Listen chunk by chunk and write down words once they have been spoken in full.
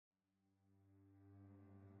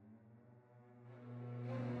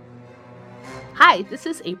Hi, this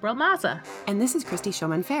is April Maza. And this is Christy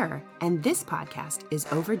Showman-Ferrer, and this podcast is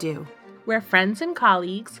Overdue. We're friends and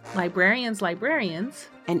colleagues, librarians,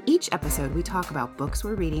 and each episode we talk about books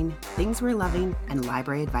we're reading, things we're loving, and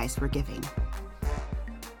library advice we're giving.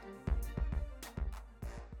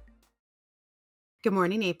 Good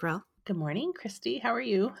morning, April. Good morning, Christy. How are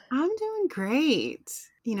you? I'm doing great.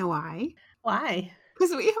 You know why? Why?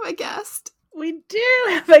 Because we have a guest. We do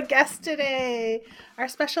have a guest today. Our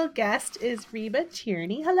special guest is Reba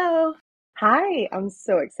Tierney. Hello. Hi, I'm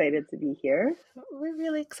so excited to be here. We're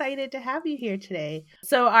really excited to have you here today.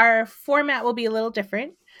 So our format will be a little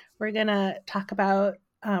different. We're each going to talk about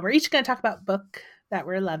book that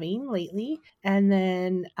we're loving lately. And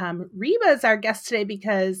then Reba is our guest today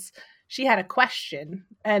because she had a question.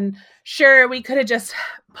 And sure, we could have just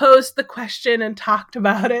posed the question and talked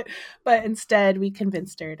about it, but instead we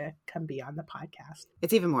convinced her to come be on the podcast.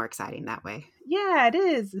 It's even more exciting that way. Yeah, it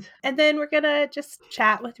is. And then we're going to just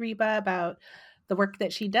chat with Reba about the work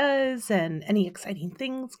that she does and any exciting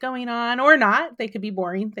things going on or not. They could be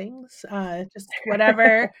boring things, just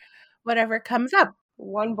whatever comes up.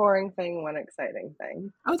 One boring thing, one exciting thing.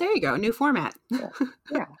 Oh, there you go. New format.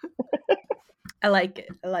 Yeah. I like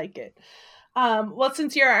it. Well,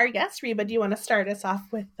 since you're our guest, Reba, do you want to start us off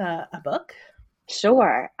with a book?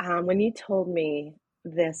 Sure. When you told me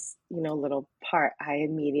this, little part, I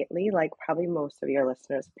immediately, like probably most of your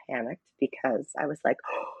listeners, panicked because I was like,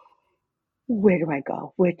 oh, where do I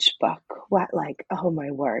go? Which book? What? Like, oh my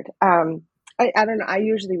word. I don't know. I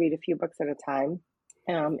usually read a few books at a time.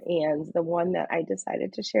 And the one that I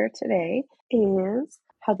decided to share today is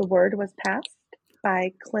How the Word Was Passed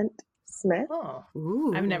by Clint Smith. Oh,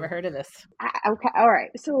 ooh. I've never heard of this. Okay. All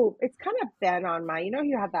right. So it's kind of been on my,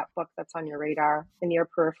 you have that book that's on your radar in your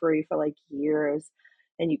periphery for like years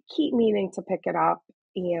and you keep meaning to pick it up.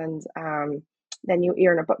 And then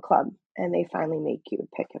you're in a book club and they finally make you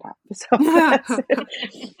pick it up.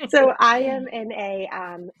 So I am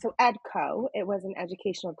in so EDCO, it was an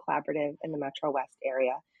educational collaborative in the Metro West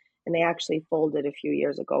area. And they actually folded a few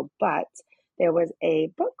years ago, but there was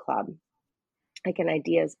a book club, like an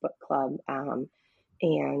ideas book club,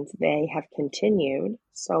 and they have continued.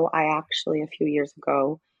 So I actually a few years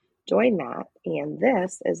ago joined that, and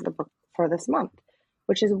this is the book for this month,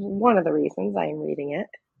 which is one of the reasons I am reading it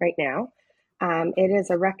right now. It is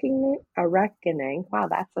a reckoning. Wow,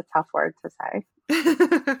 that's a tough word to say.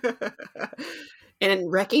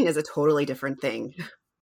 And wrecking is a totally different thing.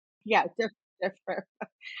 Yeah, different.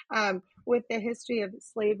 With the history of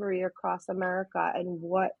slavery across America, and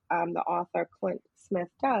what the author Clint Smith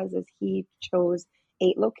does is he chose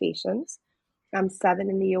 8 locations, 7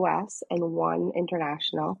 in the U.S. and 1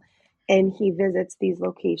 international, and he visits these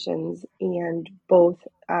locations and both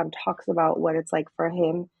talks about what it's like for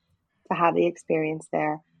him to have the experience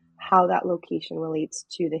there, how that location relates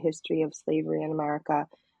to the history of slavery in America,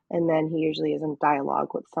 and then he usually is in dialogue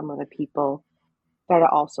with some of the people that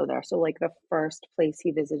are also there. So like the first place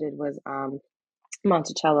he visited was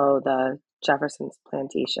Monticello, the Jefferson's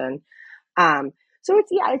plantation. So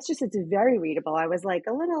it's very readable. I was like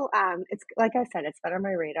a little, it's like I said, it's been on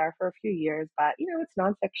my radar for a few years, but it's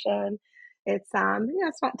nonfiction. It's,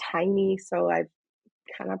 it's not tiny. So I've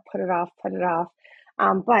kind of put it off.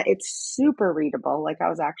 But it's super readable. Like I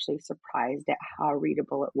was actually surprised at how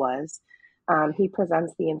readable it was. He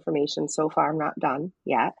presents the information. So far, I'm not done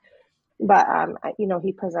yet. But,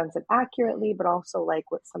 he presents it accurately, but also like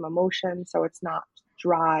with some emotion. So it's not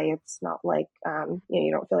dry. It's not like,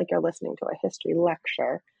 you don't feel like you're listening to a history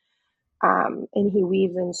lecture. And he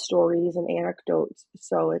weaves in stories and anecdotes.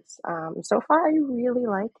 So it's, so far I really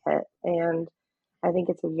like it. And I think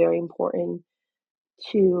it's very important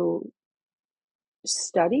to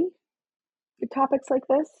study topics like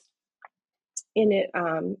this in it,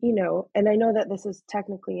 and I know that this is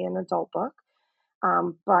technically an adult book.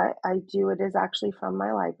 But it is actually from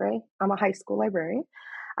my library. I'm a high school librarian.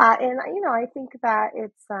 And, I think that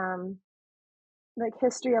it's like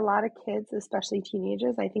history, a lot of kids, especially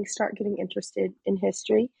teenagers, I think start getting interested in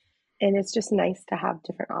history. And it's just nice to have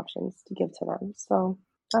different options to give to them. So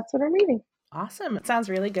that's what I'm reading. Awesome. It sounds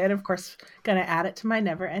really good. Of course, going to add it to my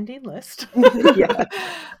never-ending list. Yeah.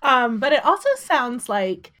 But it also sounds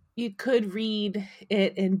like you could read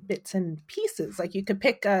it in bits and pieces. Like you could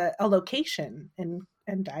pick a location and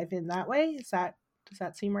dive in that way. Does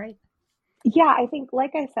that seem right? Yeah, I think,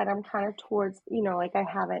 like I said, I'm kind of towards, like I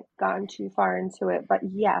haven't gotten too far into it, but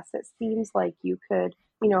yes, it seems like you could,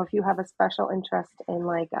 if you have a special interest in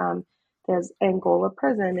like, there's Angola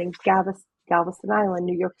prison and Galveston Island,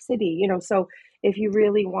 New York City, so if you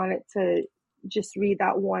really wanted to just read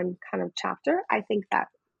that one kind of chapter, I think that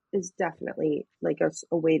is definitely like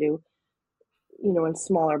a way to in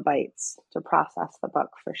smaller bites to process the book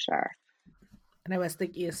for sure. And I was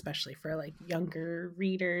thinking, especially for like younger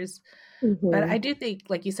readers, but Mm-hmm. I do think,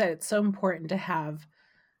 like you said, it's so important to have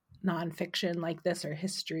nonfiction like this or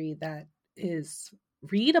history that is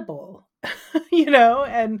readable,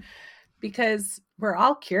 and because we're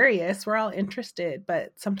all curious, we're all interested,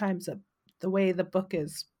 but sometimes the way the book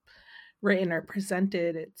is written or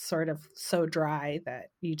presented, it's sort of so dry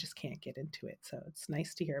that you just can't get into it. So it's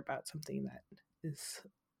nice to hear about something that is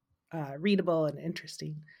readable and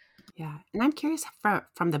interesting. Yeah. And I'm curious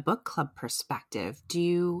from the book club perspective, do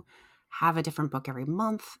you have a different book every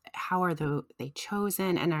month? How are they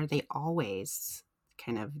chosen? And are they always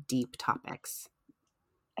kind of deep topics?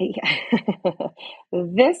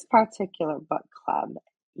 This particular book club,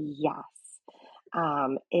 yes.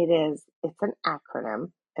 It's an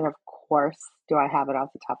acronym. And of course, do I have it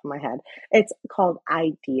off the top of my head? It's called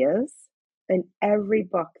IDEAS. And every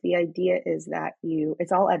book, the idea is that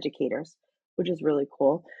it's all educators, which is really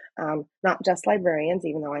cool. Not just librarians,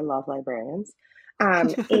 even though I love librarians.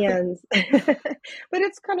 And but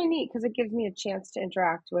it's kind of neat because it gives me a chance to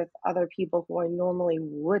interact with other people who I normally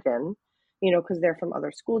wouldn't, because they're from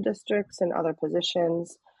other school districts and other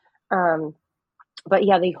positions. But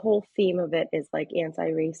yeah, the whole theme of it is like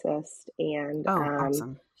anti-racist and Oh,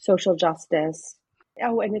 awesome. social justice.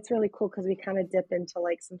 Oh, and it's really cool because we kind of dip into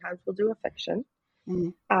like sometimes we'll do a fiction,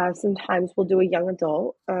 sometimes we'll do a young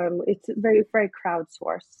adult. It's very, very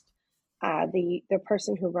crowdsourced. The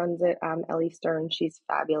person who runs it, Ellie Stern, she's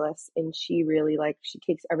fabulous, and she really she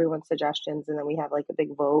takes everyone's suggestions, and then we have like a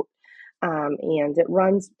big vote, and it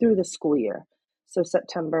runs through the school year, so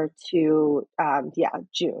September to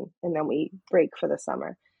June, and then we break for the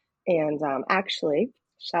summer. And actually,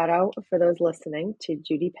 shout out for those listening to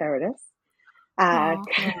Judy Paradis.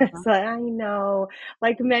 So I know,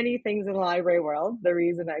 like many things in the library world, the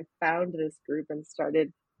reason I found this group and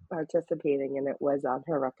started participating in it was on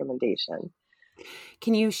her recommendation.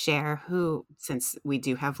 Can you share who, since we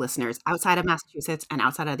do have listeners outside of Massachusetts and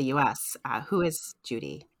outside of the U.S., who is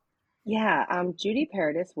Judy? Yeah, Judy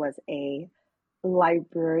Paradis was a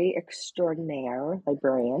library extraordinaire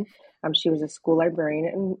librarian. She was a school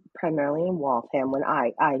librarian primarily in Waltham when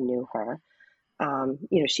I knew her.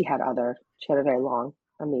 She had a very long,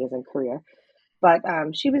 amazing career, but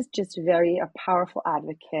she was just a powerful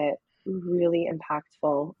advocate, really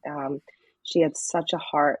impactful. She had such a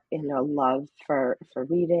heart and a love for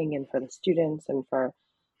reading and for the students and for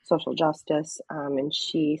social justice. And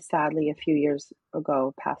she sadly, a few years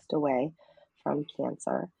ago, passed away from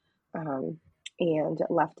cancer, and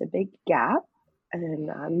left a big gap in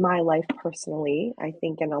my life personally, I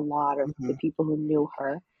think, and a lot of the people who knew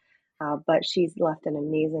her. But she's left an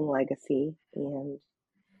amazing legacy, and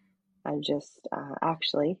I'm just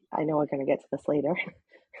actually, I know we're going to get to this later.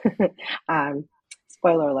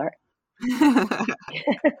 Spoiler alert.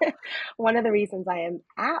 One of the reasons I am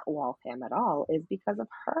at Waltham at all is because of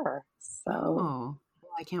her. So,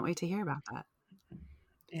 I can't wait to hear about that.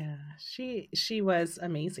 Yeah, she was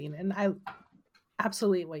amazing, and I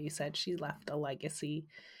absolutely what you said. She left a legacy,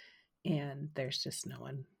 and there's just no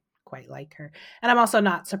one quite like her. And I'm also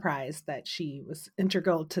not surprised that she was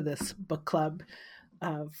integral to this book club.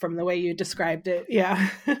 From the way you described it, yeah,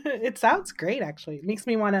 it sounds great. Actually, it makes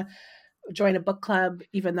me want to join a book club,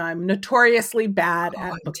 even though I'm notoriously bad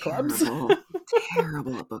at book clubs.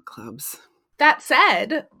 Terrible at book clubs. That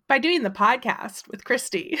said, by doing the podcast with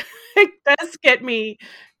Christy, it does get me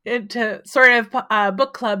into sort of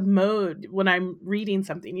book club mode when I'm reading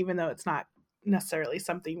something, even though it's not necessarily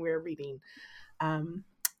something we're reading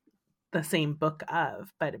the same book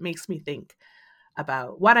of, but it makes me think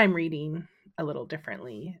about what I'm reading a little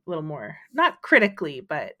differently, a little more, not critically,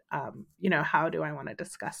 but, how do I want to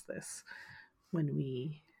discuss this when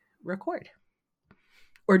we record?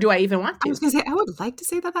 Or do I even want to? I was going to say, I would like to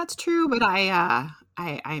say that that's true, but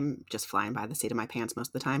I'm just flying by the seat of my pants most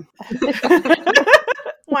of the time.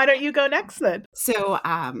 Why don't you go next then? So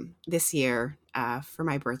this year for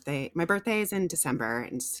my birthday is in December,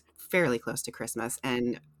 and it's fairly close to Christmas,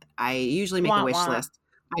 and I usually make a wish list.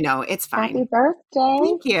 I know, it's fine. Happy birthday.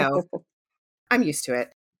 Thank you. I'm used to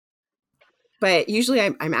it. But usually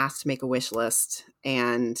I'm asked to make a wish list,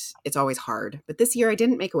 and it's always hard. But this year I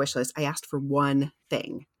didn't make a wish list. I asked for one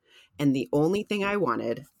thing. And the only thing I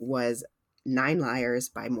wanted was 9 Liars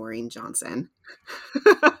by Maureen Johnson.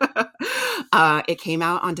 It came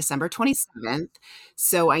out on December 27th.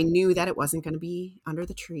 So I knew that it wasn't going to be under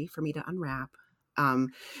the tree for me to unwrap.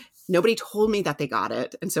 Nobody told me that they got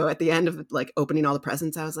it. And so at the end of opening all the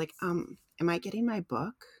presents, I was like, am I getting my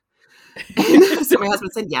book? And so my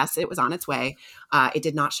husband said, yes, it was on its way. It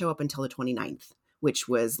did not show up until the 29th, which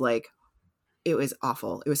was it was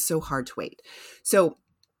awful. It was so hard to wait. So,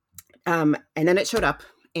 and then it showed up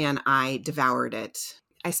and I devoured it.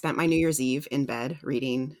 I spent my New Year's Eve in bed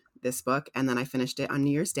reading this book, and then I finished it on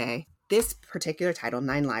New Year's Day. This particular title,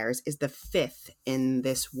 Nine Liars, is the fifth in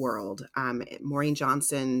this world. Maureen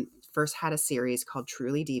Johnson first had a series called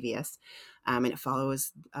Truly Devious, and it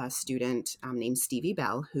follows a student named Stevie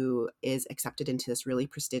Bell, who is accepted into this really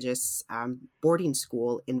prestigious boarding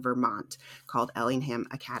school in Vermont called Ellingham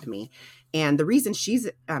Academy. And the reason she's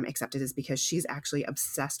accepted is because she's actually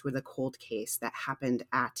obsessed with a cold case that happened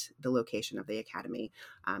at the location of the academy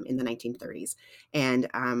in the 1930s. And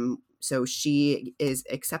so she is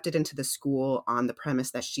accepted into the school on the premise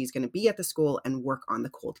that she's going to be at the school and work on the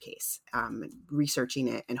cold case, researching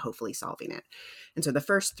it and hopefully solving it. And so the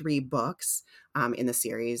first three books in the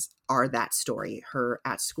series are that story, her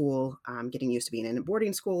at school, getting used to being in a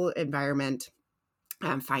boarding school environment,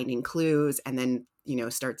 finding clues, and then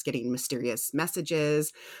starts getting mysterious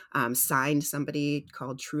messages, signed somebody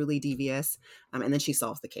called Truly Devious, and then she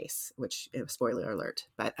solves the case, which, spoiler alert,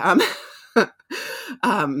 but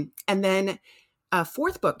and then a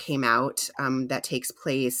fourth book came out that takes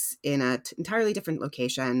place in an entirely different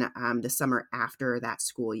location the summer after that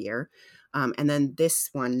school year. And then this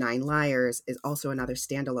one, Nine Liars, is also another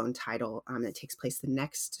standalone title that takes place the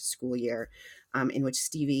next school year, in which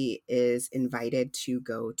Stevie is invited to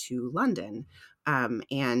go to London.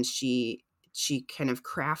 And she kind of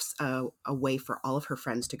crafts a way for all of her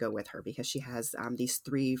friends to go with her, because she has these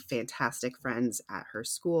three fantastic friends at her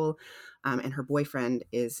school, and her boyfriend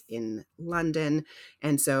is in London.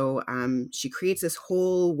 And so she creates this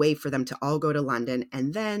whole way for them to all go to London.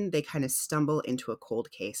 And then they kind of stumble into a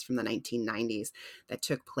cold case from the 1990s that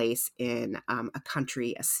took place in a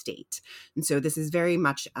country estate. And so this is very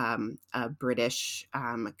much a British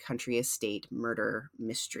country estate murder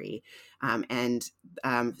mystery. And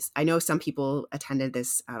I know some people attended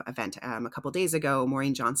this event a couple of days ago.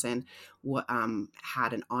 Maureen Johnson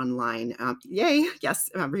had an online, yay,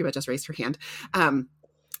 yes, Reba just raised her hand,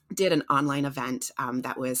 did an online event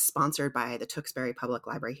that was sponsored by the Tewksbury Public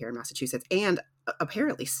Library here in Massachusetts, and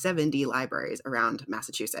apparently 70 libraries around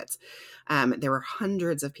Massachusetts. There were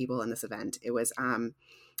hundreds of people in this event. It was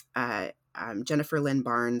Jennifer Lynn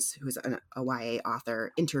Barnes, who's a YA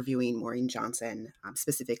author, interviewing Maureen Johnson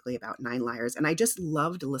specifically about Nine Liars. And I just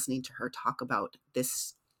loved listening to her talk about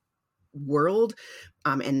this world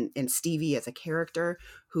and Stevie as a character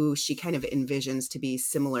who she kind of envisions to be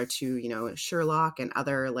similar to, Sherlock and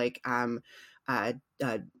other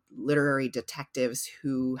literary detectives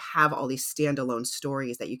who have all these standalone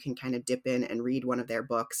stories that you can kind of dip in and read one of their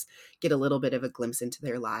books, get a little bit of a glimpse into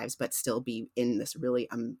their lives, but still be in this really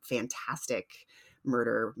fantastic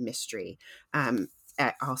murder mystery.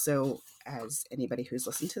 Also, as anybody who's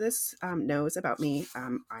listened to this knows about me,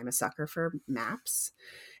 I'm a sucker for maps.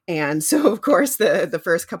 And so, of course, the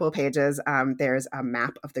first couple of pages, there's a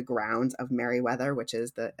map of the grounds of Merriweather, which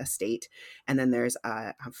is the estate. And then there's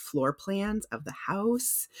a floor plans of the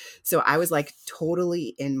house. So I was like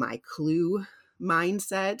totally in my Clue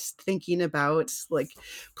mindset, thinking about like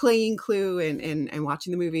playing Clue and watching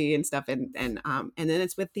the movie and stuff. And then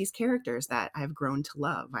it's with these characters that I've grown to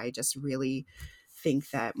love. I just really think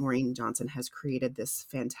that Maureen Johnson has created this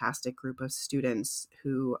fantastic group of students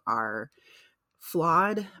who are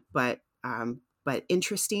flawed, but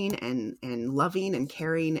interesting and loving and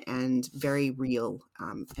caring and very real.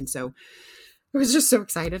 And so I was just so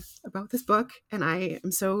excited about this book, and I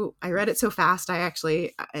read it so fast.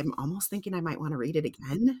 I'm almost thinking I might want to read it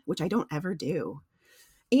again, which I don't ever do.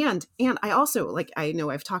 And I also, I know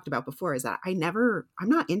I've talked about before, is that I'm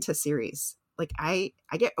not into series. I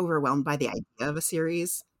get overwhelmed by the idea of a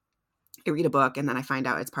series. I read a book and then I find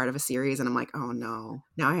out it's part of a series and I'm like, oh no,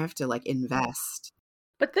 now I have to invest.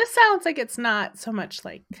 But this sounds like it's not so much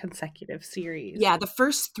like consecutive series. Yeah, the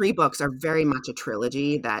first three books are very much a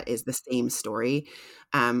trilogy that is the same story.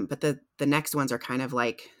 But the next ones are kind of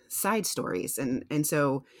like side stories. And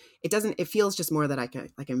so it feels just more that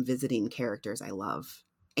I'm visiting characters I love,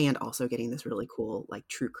 and also getting this really cool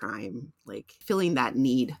true crime, filling that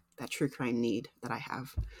true crime need that I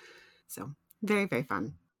have. So very, very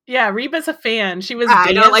fun. Yeah, Reba's a fan. She was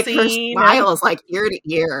dancing. I know, her smiles ear to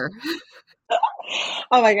ear.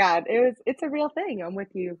 Oh my God. It's a real thing. I'm with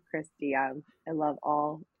you, Christy. I love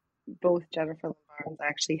both Jennifer Lynn Barnes. I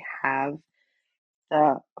actually have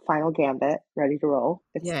the Final Gambit ready to roll.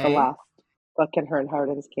 It's the last book in her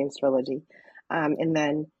Inheritance Games trilogy. And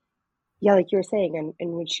then, yeah, like you were saying,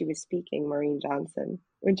 and when she was speaking, Maureen Johnson,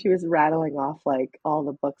 when she was rattling off all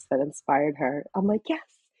the books that inspired her, I'm like, yes.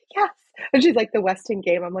 And she's like the Weston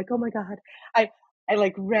Game. I'm like, oh my God. I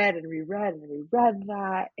read and reread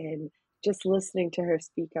that. And just listening to her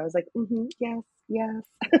speak, I was like, yes, yes.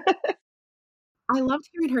 I loved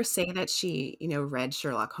hearing her say that she, read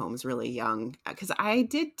Sherlock Holmes really young, because I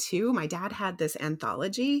did too. My dad had this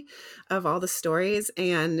anthology of all the stories,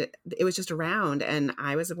 and it was just around, and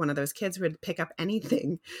I was one of those kids who would pick up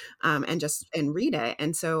anything, and read it.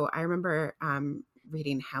 And so I remember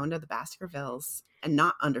reading Hound of the Baskervilles and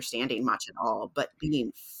not understanding much at all, but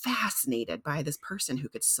being fascinated by this person who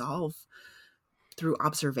could solve through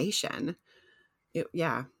observation.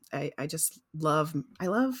 Yeah, I love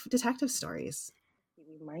detective stories.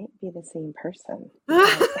 We might be the same person.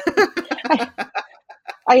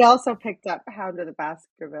 I also picked up Hound of the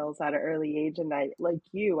Baskervilles at an early age, and I, like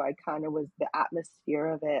you, I kind of was the atmosphere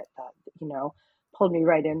of it that, pulled me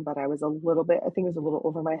right in, but I was I think it was a little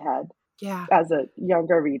over my head Yeah. as a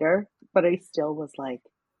younger reader, but I still was like,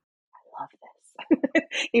 I love this,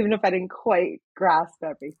 even if I didn't quite grasp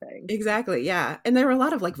everything. Exactly. Yeah. And there were a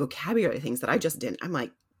lot of like vocabulary things that I just didn't. I'm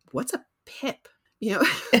like, what's a pip? This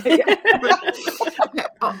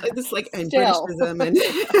like and Still. Britishism and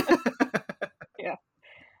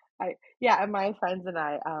and my friends and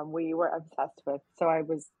I, we were obsessed with.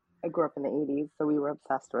 I grew up in the 80s, so we were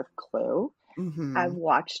obsessed with Clue. I've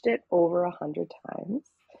watched it over 100 times.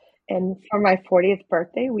 And for my 40th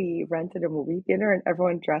birthday, we rented a movie theater and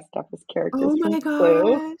everyone dressed up as characters from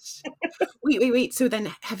Clue. Gosh. Wait. So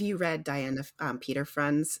then have you read Diana Peter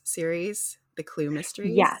Friend's series, The Clue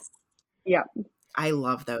Mysteries? Yes. Yep. I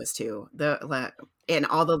love those too. And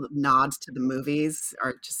all the nods to the movies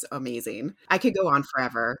are just amazing. I could go on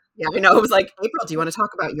forever. Yeah, I know. It was like, April, do you want to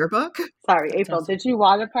talk about your book? Sorry, April, awesome. Did you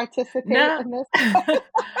want to participate in this?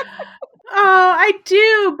 Oh, I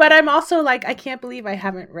do, but I'm also like, I can't believe I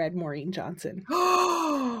haven't read Maureen Johnson.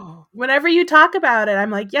 Whenever you talk about it,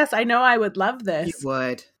 I'm like, yes, I know I would love this. You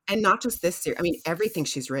would. And not just this series. I mean, everything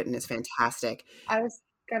she's written is fantastic. I was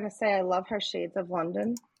going to say, I love her Shades of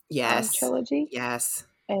London trilogy. Yes.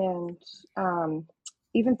 And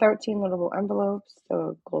even 13 Little Envelopes,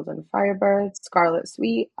 The Golden Firebird, Scarlet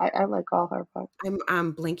Sweet. I like all her books.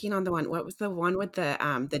 I'm blinking on the one. What was the one with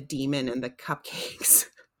the demon and the cupcakes?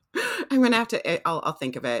 I'm gonna have to. I'll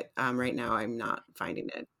think of it. Right now, I'm not finding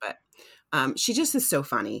it, but she just is so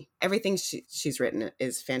funny. Everything she's written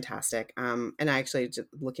is fantastic. And I actually just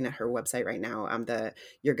looking at her website right now.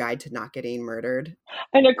 Your Guide to Not Getting Murdered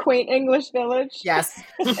in a Quaint English Village. Yes.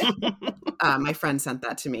 My friend sent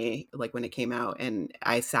that to me like when it came out, and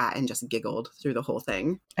I sat and just giggled through the whole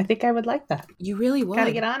thing. I think I would like that. You really would.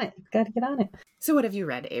 Gotta get on it. So what have you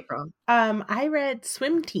read, April? I read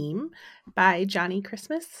Swim Team by Johnny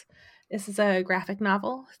Christmas. This is a graphic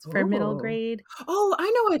novel. It's for middle grade. Oh, I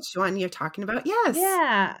know which one you're talking about. Yes.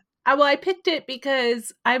 Yeah. Well, I picked it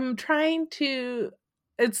because I'm trying to,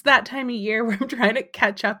 it's that time of year where I'm trying to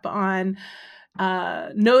catch up on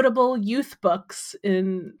notable youth books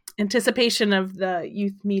in anticipation of the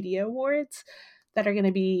Youth Media Awards that are going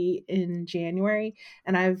to be in January.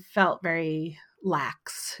 And I've felt very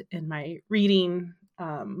lax in my reading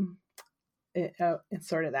in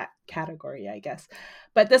sort of that category, I guess.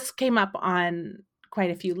 But this came up on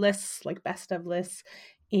quite a few lists, like best of lists,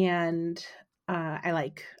 and I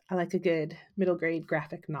like a good middle grade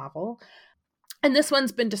graphic novel. And this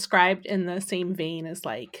one's been described in the same vein as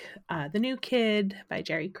like The New Kid by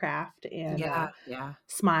Jerry Craft and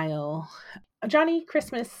Smile. Johnny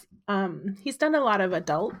Christmas, he's done a lot of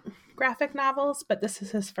adult graphic novels, but this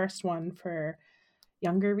is his first one for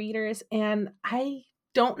younger readers, and I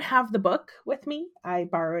don't have the book with me. I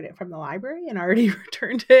borrowed it from the library and already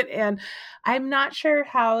returned it. And I'm not sure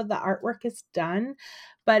how the artwork is done,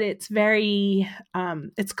 but it's very,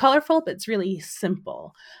 it's colorful, but it's really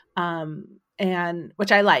simple. And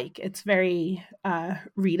which I like. It's very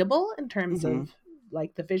readable in terms of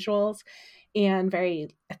like the visuals and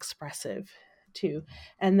very expressive too.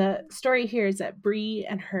 And the story here is that Bree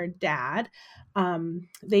and her dad,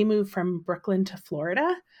 they moved from Brooklyn to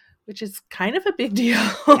Florida, which is kind of a big deal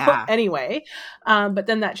anyway. But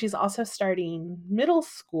then that she's also starting middle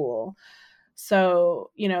school.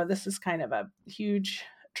 So, this is kind of a huge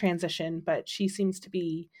transition, but she seems to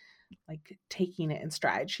be like taking it in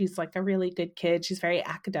stride. She's like a really good kid. She's very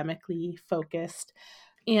academically focused.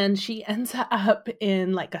 And she ends up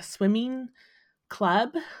in like a swimming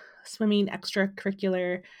club, swimming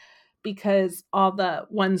extracurricular, because all the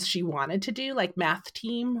ones she wanted to do, like math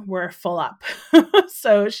team, were full up.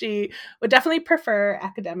 So she would definitely prefer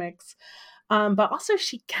academics, but also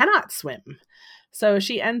she cannot swim. So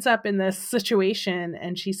she ends up in this situation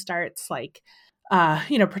and she starts like,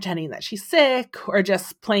 pretending that she's sick or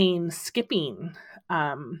just plain skipping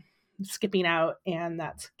skipping out, and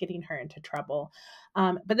that's getting her into trouble.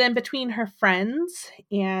 But then between her friends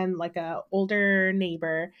and like a older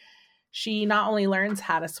neighbor, she not only learns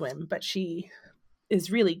how to swim, but she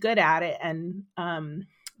is really good at it and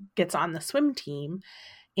gets on the swim team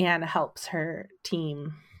and helps her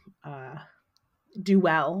team do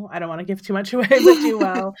well. I don't want to give too much away, but do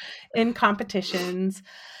well in competitions.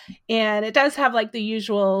 And it does have like the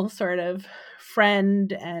usual sort of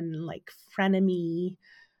friend and like frenemy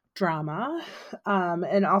drama.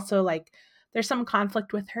 And also like there's some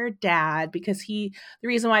conflict with her dad because the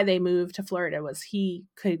reason why they moved to Florida was he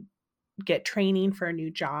could get training for a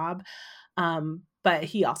new job. But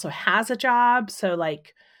he also has a job. So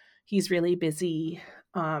like he's really busy.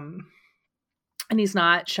 And he's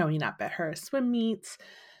not showing up at her swim meets.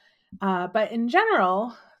 But in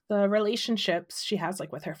general, the relationships she has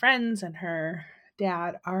like with her friends and her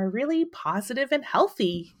dad are really positive and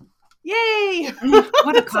healthy. Yay!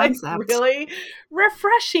 What a concept. Like really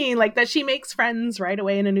refreshing, like that she makes friends right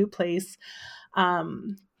away in a new place that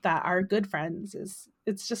are good friends.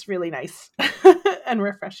 It's just really nice and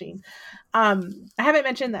refreshing. I haven't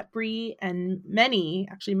mentioned that Bree and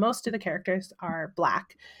actually most of the characters are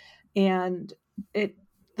Black, and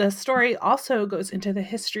the story also goes into the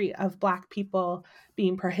history of Black people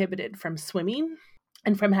being prohibited from swimming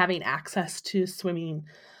and from having access to swimming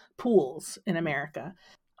pools in America.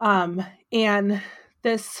 And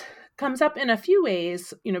this comes up in a few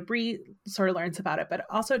ways. Bree sort of learns about it, but it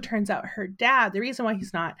also turns out her dad, the reason why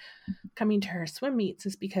he's not coming to her swim meets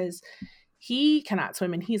is because he cannot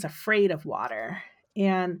swim and he's afraid of water.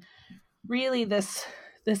 And really this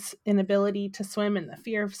inability to swim and the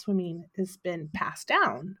fear of swimming has been passed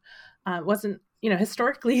down. It wasn't,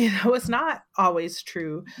 historically, it was not always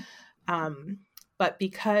true. But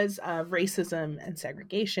because of racism and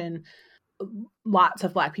segregation, lots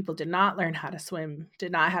of Black people did not learn how to swim,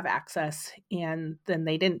 did not have access, and then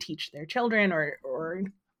they didn't teach their children or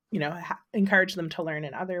encourage them to learn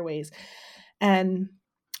in other ways. And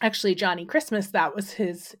actually, Johnny Christmas, that was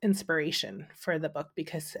his inspiration for the book,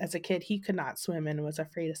 because as a kid, he could not swim and was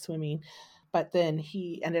afraid of swimming. But then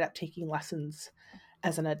he ended up taking lessons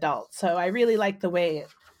as an adult. So I really like the way it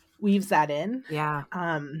weaves that in. Yeah.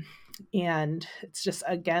 And it's just,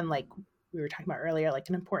 again, like we were talking about earlier, like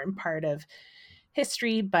an important part of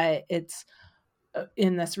history, but it's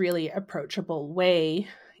in this really approachable way.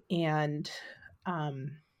 And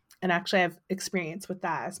actually I have experience with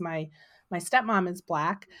that, as my stepmom is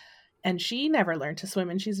Black and she never learned to swim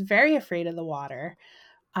and she's very afraid of the water.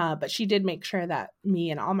 But she did make sure that me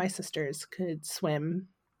and all my sisters could swim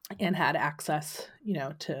and had access,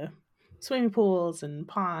 to swimming pools and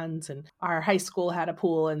ponds, and our high school had a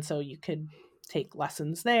pool. And so you could take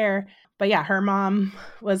lessons there. But yeah, her mom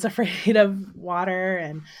was afraid of water,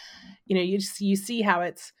 and, you see how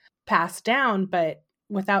it's passed down, but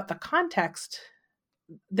without the context,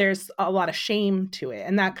 there's a lot of shame to it.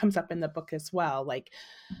 And that comes up in the book as well, like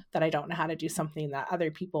that I don't know how to do something that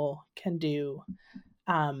other people can do.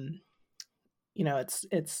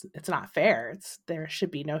 It's not fair. There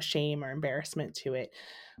should be no shame or embarrassment to it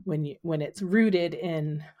when it's rooted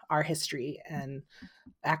in our history and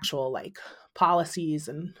actual like policies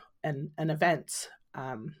and events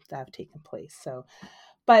that have taken place. So,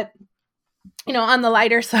 but on the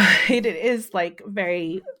lighter side, it is like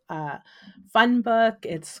very fun book.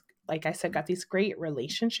 It's, like I said, got these great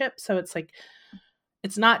relationships. So it's like,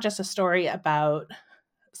 it's not just a story about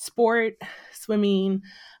sport, swimming,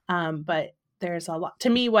 but there's a lot. To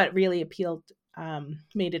me, what really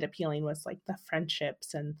made it appealing was like the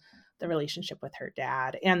friendships and the relationship with her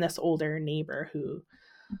dad and this older neighbor who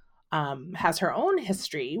has her own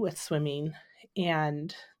history with swimming,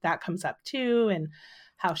 and that comes up too, and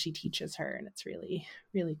how she teaches her, and it's really,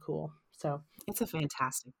 really cool. So it's a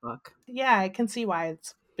fantastic book. Yeah, I can see why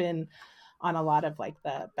it's been on a lot of like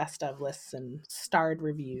the best of lists and starred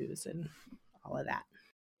reviews and all of that.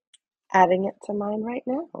 Adding it to mine right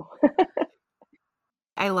now.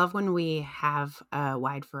 I love when we have a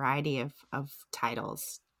wide variety of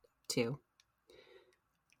titles too.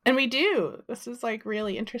 And we do. This is like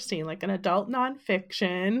really interesting, like an adult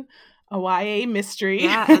nonfiction, a YA mystery.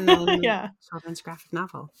 Yeah, and then children's graphic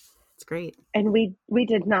novel. It's great. And we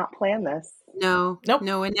did not plan this. No, nope.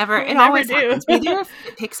 No, it never. It always do. happens. We either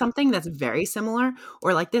pick something that's very similar,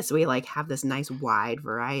 or like this, we like have this nice wide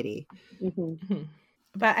variety. Mm-hmm. Mm-hmm.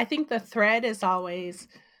 But I think the thread is always,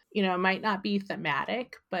 it might not be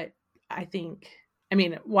thematic, but I think,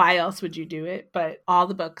 why else would you do it? But all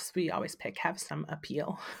the books we always pick have some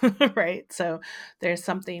appeal, right? So there's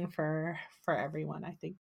something for everyone, I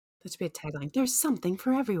think. That should be a tagline. There's something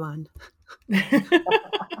for everyone.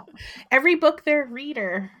 Every book, their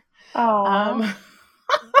reader. Oh, Um,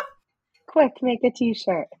 quick, make a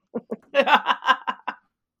t-shirt.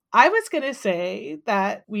 I was going to say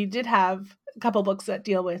that we did have a couple books that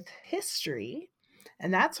deal with history,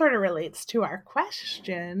 and that sort of relates to our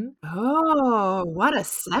question. Oh, what a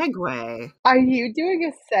segue. Are you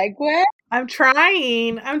doing a segue? I'm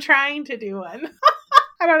trying to do one.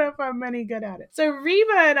 I don't know if I'm any good at it. So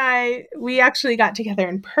Reba and we actually got together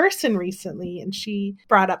in person recently, and she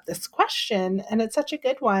brought up this question, and it's such a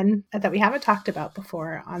good one that we haven't talked about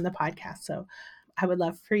before on the podcast. So I would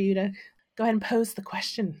love for you to go ahead and pose the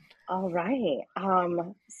question. All right.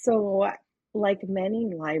 So like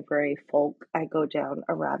many library folk, I go down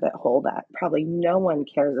a rabbit hole that probably no one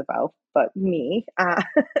cares about but me.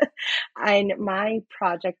 And my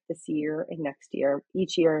project this year and next year,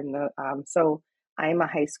 each year in the so I'm a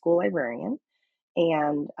high school librarian,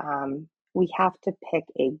 and we have to pick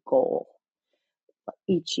a goal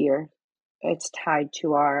each year. It's tied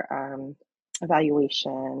to our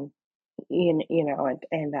evaluation, and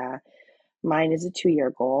mine is a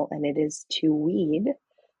 2-year goal, and it is to weed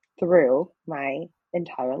through my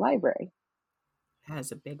entire library. That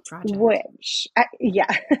is a big project. Which,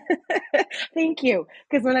 yeah, thank you.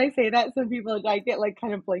 Because when I say that, some people, I get like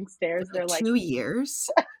kind of blank stares. They're like, 2 years.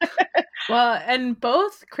 Well, and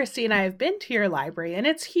both Christy and I have been to your library, and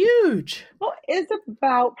it's huge. well, it's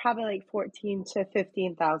about probably like 14 to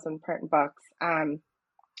 15,000 print books.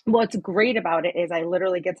 What's great about it is I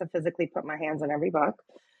literally get to physically put my hands on every book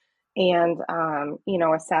and,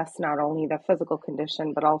 assess not only the physical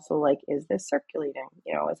condition, but also like, is this circulating?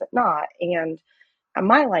 Is it not? And at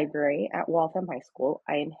my library at Waltham High School,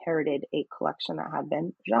 I inherited a collection that had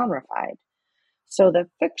been genrefied. So the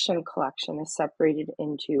fiction collection is separated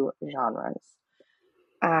into genres.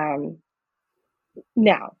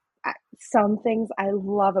 Now, some things I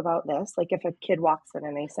love about this, like if a kid walks in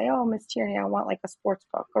and they say, "Oh, Miss Tierney, I want like a sports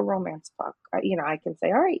book, a romance book," I can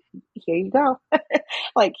say, "All right, here you go.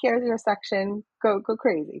 Like, here's your section. Go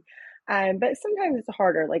crazy." But sometimes it's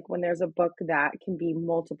harder, like when there's a book that can be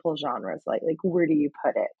multiple genres, like where do you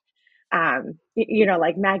put it?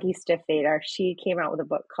 Like Maggie Stiefvater, she came out with a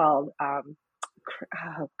book called oh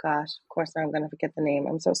gosh, of course now I'm gonna forget the name.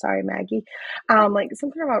 I'm so sorry, Maggie. Like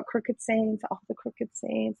something about Crooked Saints, all the Crooked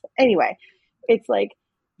Saints. Anyway, it's like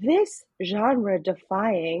this genre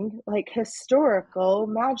defying, like historical,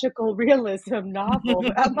 magical realism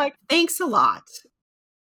novel. I'm like, Thanks a lot.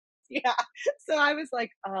 yeah. So I was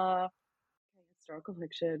like, historical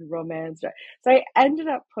fiction, romance. So I ended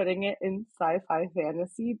up putting it in sci-fi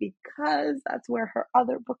fantasy because that's where her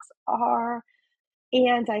other books are.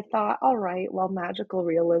 And I thought, all right, well, magical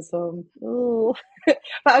realism. Ooh. But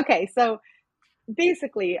okay, so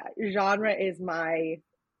basically, genre is my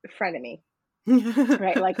frenemy,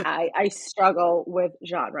 right? Like I struggle with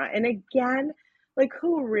genre. And again, like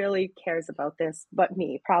who really cares about this but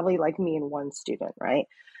me? Probably like me and one student, right?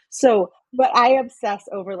 So, but I obsess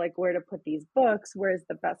over like where to put these books, where's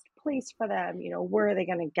the best place for them, where are they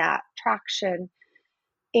going to get traction?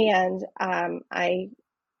 And I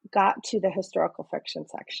got to the historical fiction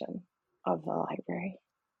section of the library,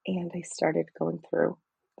 and I started going through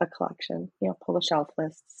the collection, pull the shelf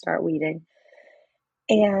list, start weeding.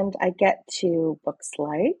 And I get to books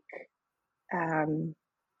like, that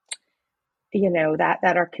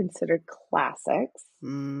are considered classics.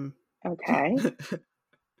 Okay.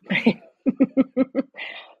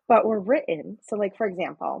 But were written. So like, for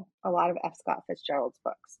example, a lot of F. Scott Fitzgerald's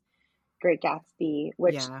books, Great Gatsby,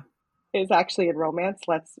 which is actually in romance.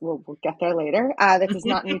 We'll get there later. That does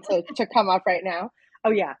not need to come up right now. Oh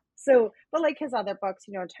yeah. So, but like his other books,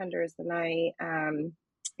 Tender is the Night.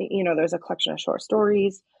 There's a collection of short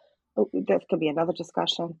stories. Oh, that could be another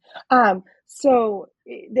discussion. So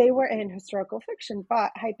they were in historical fiction,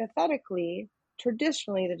 but hypothetically,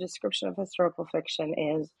 traditionally, the description of historical fiction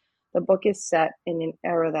is the book is set in an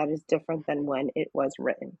era that is different than when it was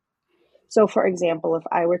written. So, for example, if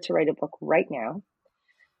I were to write a book right now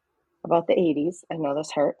about the 80s, I know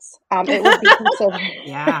this hurts, it would be considered.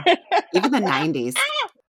 Yeah, even the 90s.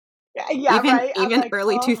 Yeah, even, right. Even like,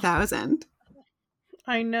 early 2000.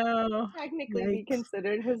 I know. Technically be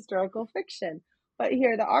considered historical fiction. But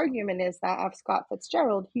here the argument is that F. Scott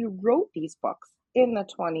Fitzgerald, he wrote these books in the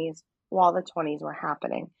 20s while the 20s were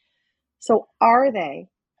happening. So are they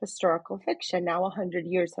historical fiction? Now 100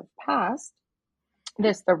 years have passed.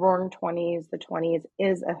 The Roaring 20s, the 20s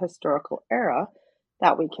is a historical era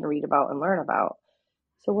that we can read about and learn about.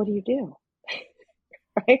 So what do you do?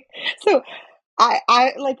 Right? So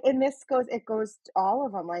I like, and it goes to all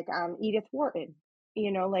of them, like Edith Wharton,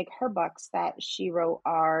 like her books that she wrote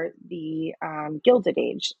are the Gilded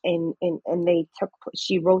Age, and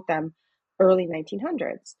she wrote them early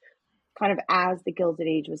 1900s. kind of as the Gilded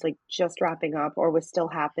Age was like just wrapping up or was still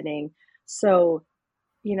happening. So,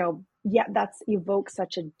 yeah, that's evokes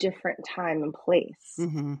such a different time and place.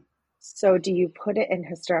 Mm-hmm. So do you put it in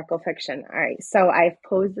historical fiction? All right. So I've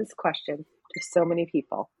posed this question to so many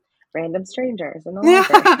people, random strangers in the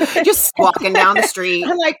library. Just walking down the street.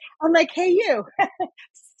 I'm like, hey, you,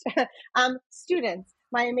 students,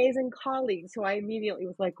 my amazing colleagues who I immediately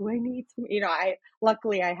was like, I need to,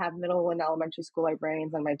 luckily I have middle and elementary school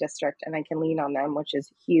librarians in my district and I can lean on them, which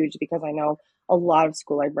is huge because I know a lot of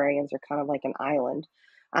school librarians are kind of like an island.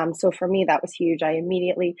 So for me, that was huge. I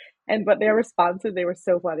immediately, but their responses, they were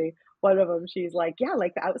so funny. One of them, she's like, yeah,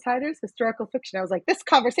 like The Outsiders, historical fiction. I was like, this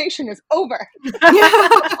conversation is over.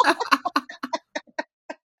 I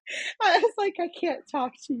was like, I can't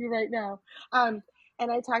talk to you right now. And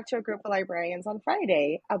I talked to a group of librarians on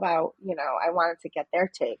Friday about, I wanted to get their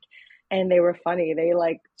take. And they were funny. They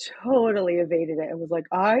like totally evaded it and was like,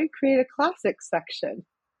 I create a classics section.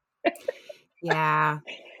 Yeah.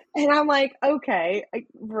 And I'm like, okay,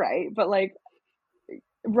 right. But like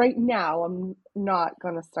right now, I'm not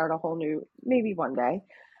going to start a whole new, maybe one day,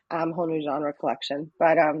 whole new genre collection.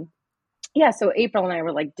 But yeah, so April and I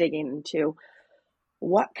were like digging into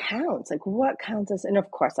what counts as, and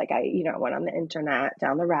of course, like I went on the internet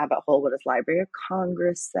down the rabbit hole. What does Library of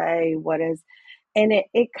Congress say? And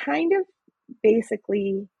it kind of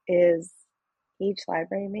basically is each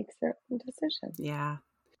library makes their own decision. Yeah.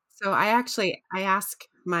 So I ask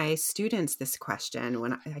my students this question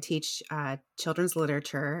when I teach children's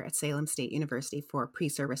literature at Salem State University for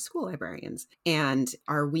pre-service school librarians. And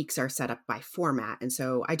our weeks are set up by format. And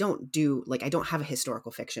so I don't have a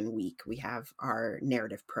historical fiction week. We have our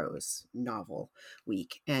narrative prose novel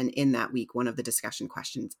week. And in that week, one of the discussion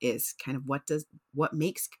questions is kind of what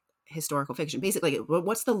makes historical fiction? Basically,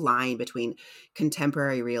 what's the line between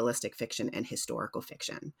contemporary realistic fiction and historical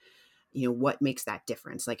fiction? What makes that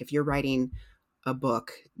difference? Like if you're writing a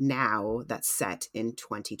book now that's set in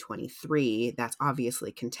 2023, that's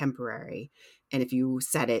obviously contemporary. And if you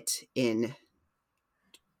set it in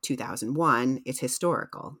 2001, it's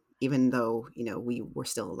historical, even though, we were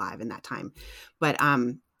still alive in that time. But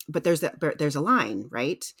there's a line,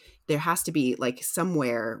 right? There has to be like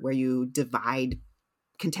somewhere where you divide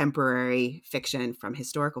contemporary fiction from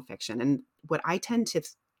historical fiction. And what I tend to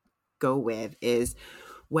go with is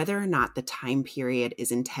whether or not the time period is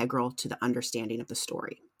integral to the understanding of the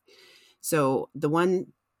story. So the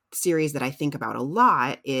one series that I think about a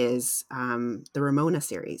lot is the Ramona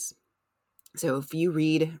series. So if you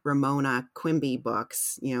read Ramona Quimby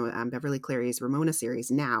books, Beverly Cleary's Ramona series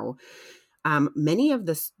now, many of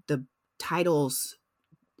the titles,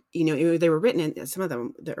 they were written in, some of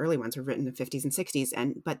them, the early ones were written in the 50s and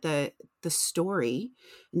 60s, but the story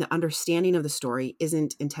and the understanding of the story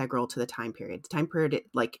isn't integral to the time period. The time period,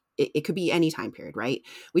 it could be any time period, right?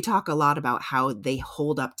 We talk a lot about how they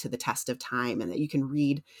hold up to the test of time and that you can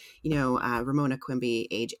read, Ramona Quimby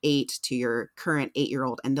age 8 to your current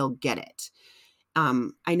 8-year-old and they'll get it.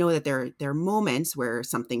 I know that there are moments where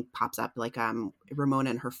something pops up, like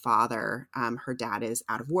Ramona and her father. Her dad is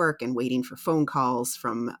out of work and waiting for phone calls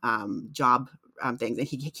from job things, and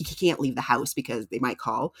he can't leave the house because they might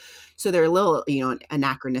call. So there are little,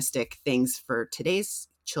 anachronistic things for today's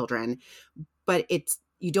children, but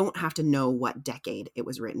you don't have to know what decade it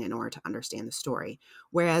was written in order to understand the story.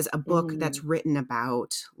 Whereas a book that's written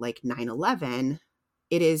about like 9/11,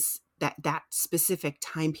 it is that specific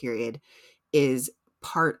time period is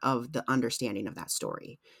part of the understanding of that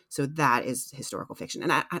story. So that is historical fiction.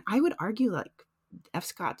 And I would argue like F.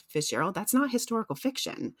 Scott Fitzgerald, that's not historical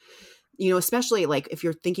fiction, especially like if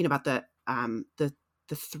you're thinking about the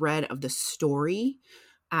thread of the story,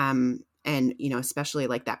 and, especially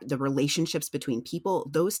like that, the relationships between people,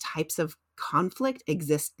 those types of conflict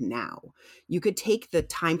exist now. You could take the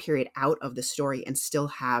time period out of the story and still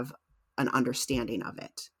have an understanding of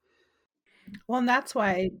it. Well, and that's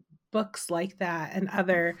why books like that and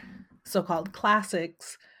other so-called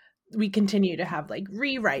classics, we continue to have like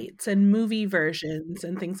rewrites and movie versions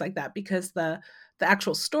and things like that, because the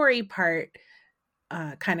actual story part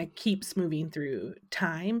kind of keeps moving through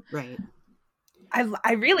time. Right.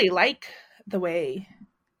 I really like the way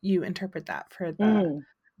you interpret that for the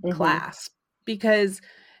class, because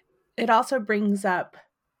it also brings up,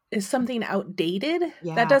 is something outdated?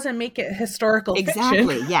 Yeah. That doesn't make it historical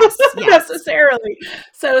exactly. fiction. Yes. necessarily.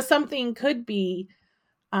 So something could be,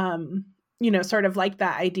 sort of like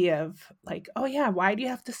that idea of like, oh yeah, why do you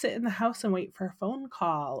have to sit in the house and wait for a phone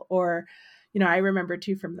call? Or, I remember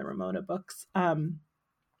too from the Ramona books,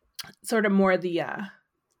 sort of more the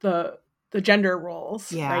the gender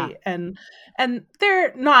roles, Yeah. right? And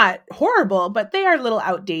they're not horrible, but they are a little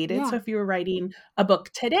outdated. Yeah. So if you were writing a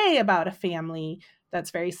book today about a family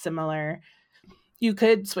that's very similar, you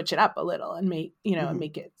could switch it up a little and make,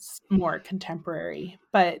 make it more contemporary.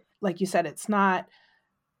 But like you said, it's not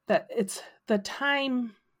that, it's the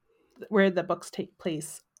time where the books take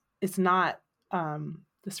place is not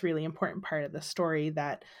this really important part of the story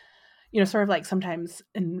that, sort of like sometimes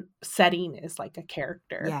in setting is like a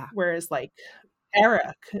character, Yeah. whereas like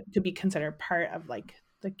era could be considered part of like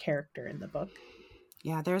the character in the book.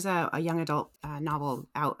 Yeah, there's a young adult novel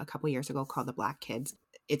out a couple years ago called The Black Kids.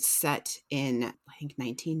 It's set in, I think,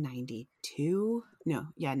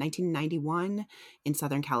 1991 in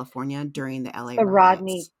Southern California during the LA The riots.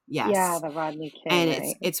 Rodney, Yes. yeah, the Rodney King, and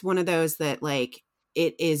right? it's one of those that like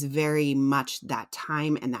it is very much that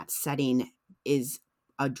time, and that setting is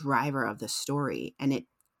a driver of the story, and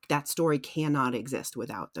that story cannot exist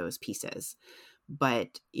without those pieces.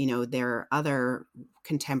 But there are other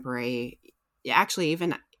contemporary, actually,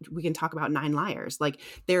 even we can talk about Nine Liars. Like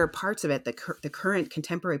there are parts of it, the current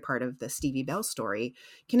contemporary part of the Stevie Bell story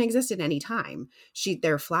can exist at any time.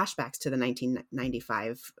 There are flashbacks to the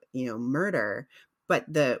 1995 murder, but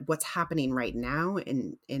what's happening right now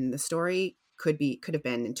in the story could have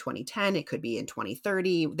been in 2010, it could be in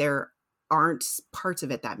 2030. There aren't parts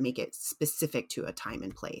of it that make it specific to a time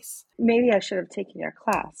and place. Maybe I should have taken your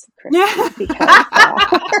class, Christi, because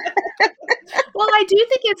well, I do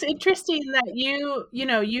think it's interesting that you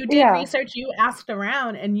did research, you asked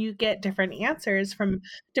around, and you get different answers from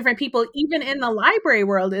different people, even in the library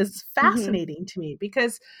world, is fascinating to me,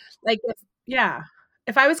 because like,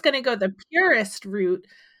 if I was going to go the purist route,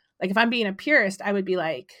 like if I'm being a purist, I would be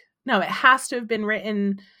like, no, it has to have been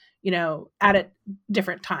written, at a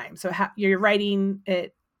different time. So you're writing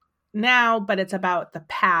it now, but it's about the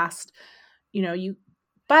past,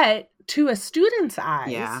 but to a student's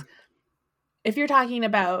eyes, if you're talking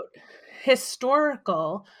about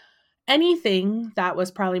historical, anything that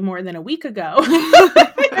was probably more than a week ago,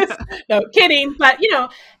 no kidding, but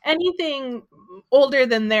anything older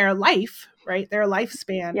than their life, right? Their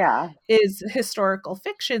lifespan is historical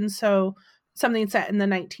fiction. So something set in the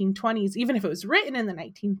 1920s, even if it was written in the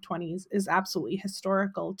 1920s, is absolutely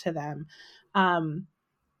historical to them, and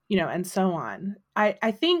so on.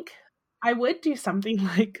 I think I would do something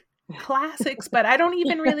like classics, but I don't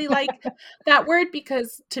even really like that word,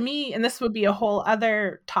 because to me, and this would be a whole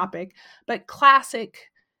other topic, but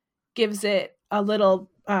classic gives it a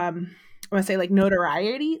little, I want to say like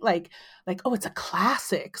notoriety, like, oh, it's a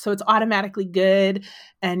classic, so it's automatically good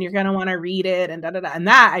and you're going to want to read it and and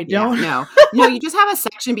that I don't know. No, you just have a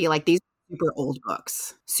section be like, these super old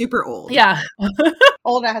books, super old. Yeah.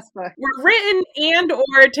 Old ass book. Were written and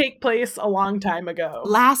or take place a long time ago.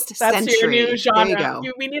 That's century. Your new genre. There you go.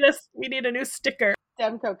 We need a new sticker.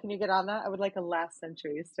 Demco, can you get on that? I would like a last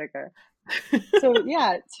century sticker. So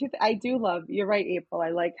yeah, I do love, you're right, April.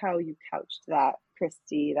 I like how you couched that,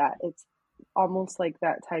 Christi, that it's almost like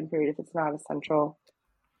that time period, if it's not a central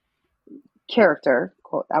character,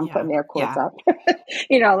 quote, I'm putting air quotes up,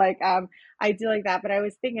 I do like that. But I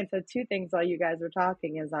was thinking, so two things while you guys were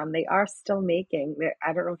talking is they are still making,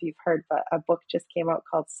 I don't know if you've heard, but a book just came out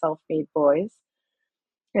called Self-Made Boys,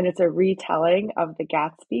 and it's a retelling of The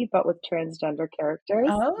Gatsby but with transgender characters.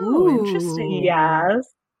 Oh, interesting.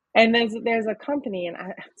 Yes. And there's a company, and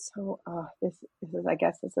this is, I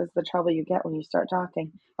guess this is the trouble you get when you start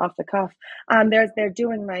talking off the cuff. They're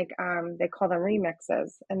doing like they call them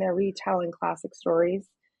remixes, and they're retelling classic stories.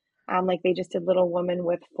 Like they just did Little Woman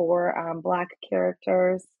with 4 Black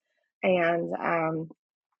characters, and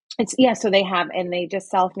so they have, and they just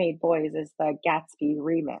Self-Made Boys is the Gatsby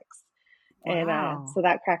remix. Wow. And so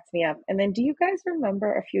that cracked me up. And then, do you guys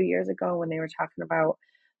remember a few years ago when they were talking about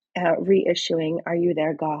reissuing Are You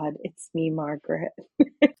There, God? It's Me, Margaret?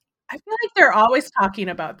 I feel like they're always talking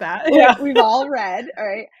about that. Yeah, we've all read, all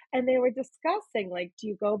right? And they were discussing, like, do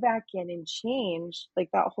you go back in and change, like,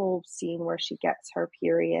 that whole scene where she gets her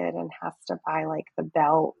period and has to buy, like, the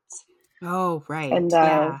belt? Oh, right. And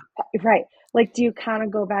right. Like, do you kind of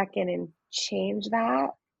go back in and change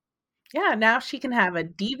that? Yeah, now she can have a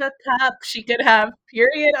diva cup. She could have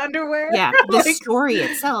period underwear. Yeah, the story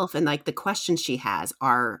itself and like the questions she has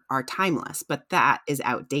are timeless, but that is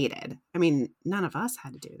outdated. I mean, none of us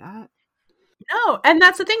had to do that. No, and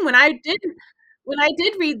that's the thing. When I did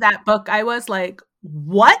read that book, I was like,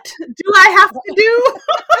 "What do I have to do?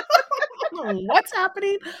 What's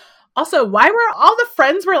happening?" Also, why were all the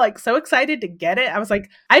friends were like so excited to get it? I was like,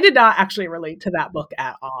 I did not actually relate to that book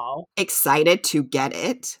at all. Excited to get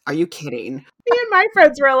it? Are you kidding? Me and my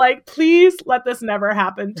friends were like, please let this never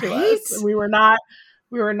happen to us. And we were not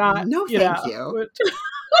We were not, No, thank you.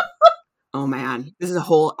 Oh man, this is a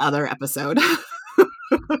whole other episode.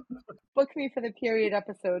 Book me for the period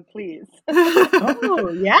episode, please. Oh,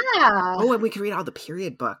 yeah. Oh, and we could read all the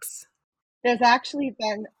period books. There's actually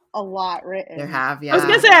been a lot written. There have, I was yeah.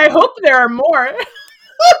 going to say, I hope there are more.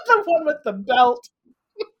 The one with the belt.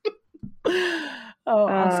 Oh,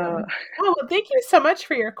 awesome. Oh, well, thank you so much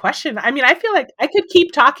for your question. I mean, I feel like I could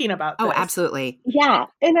keep talking about this. Oh, absolutely. Yeah.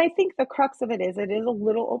 And I think the crux of it is a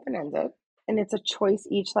little open-ended, and it's a choice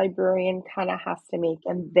each librarian kind of has to make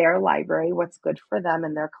in their library, what's good for them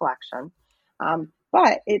in their collection.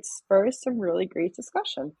 But it spurs some really great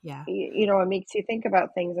discussion. Yeah. You know, it makes you think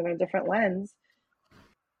about things in a different lens.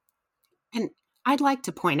 And I'd like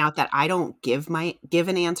to point out that I don't give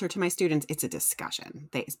an answer to my students. It's a discussion.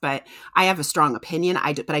 But I have a strong opinion.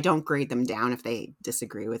 But I don't grade them down if they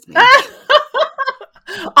disagree with me.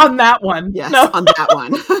 On that one. Yes, No. on that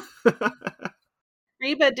one.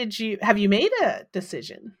 Reba, have you made a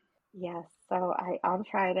decision? Yes. So on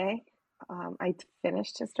Friday, I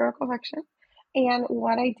finished historical fiction. And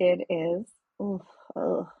what I did is, I'm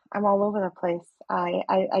all over the place.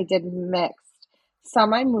 I did mixed.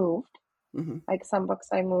 Some I moved. Mm-hmm. Like some books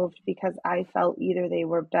I moved because I felt either they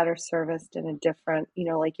were better serviced in a different,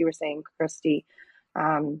 like you were saying, Christy,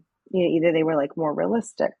 either they were like more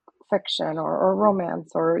realistic fiction or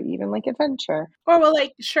romance or even like adventure. Or well,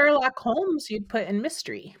 like Sherlock Holmes you'd put in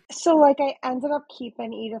mystery. So like I ended up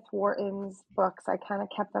keeping Edith Wharton's books. I kind of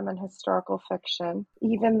kept them in historical fiction,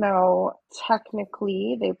 even though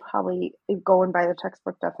technically they probably go by the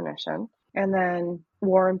textbook definition. And then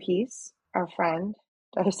War and Peace, our friend,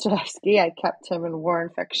 Dostoevsky, I kept him in war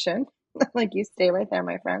and fiction. Like, you stay right there,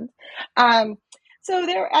 my friend. So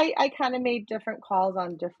there, I kind of made different calls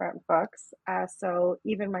on different books. So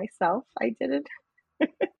even myself, I didn't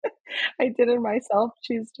myself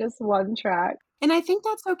choose just one track. And I think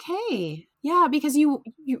that's okay. Yeah, because you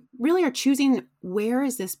really are choosing, where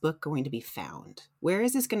is this book going to be found? Where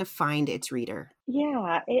is this going to find its reader?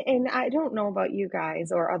 Yeah, and I don't know about you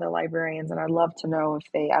guys or other librarians, and I'd love to know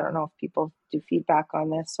I don't know if people do feedback on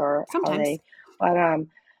this or sometimes.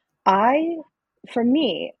 For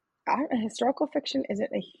me, historical fiction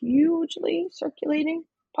isn't a hugely circulating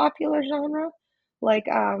popular genre. Like,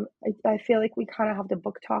 I feel like we kind of have to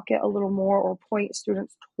book talk it a little more or point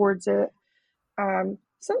students towards it.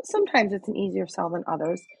 Sometimes it's an easier sell than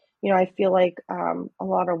others. I feel like a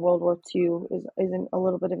lot of World War II isn't a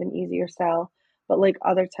little bit of an easier sell, but like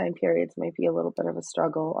other time periods might be a little bit of a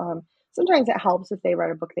struggle. Sometimes it helps if they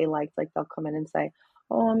read a book they liked, like they'll come in and say,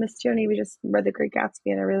 "Oh, Miss Tierney, we just read The Great Gatsby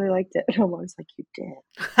and I really liked it." And I'm always like, "You did?"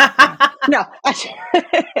 No,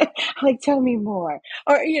 like, tell me more.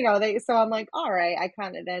 Or, so I'm like, all right, I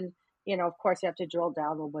kind of then, of course you have to drill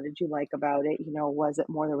down. Well, what did you like about it? Was it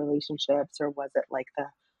more the relationships or was it like the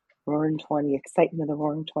Roaring 20 excitement of the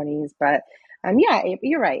Roaring 20s? But yeah,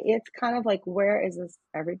 you're right. It's kind of like, where is this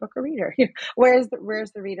every book a reader? Where's the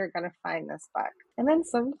reader going to find this book? And then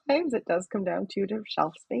sometimes it does come down to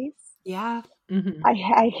shelf space. Yeah. Mm-hmm.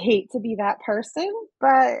 I hate to be that person,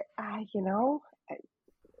 but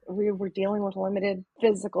we're dealing with limited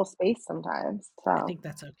physical space sometimes. So I think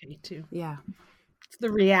that's okay too. Yeah. It's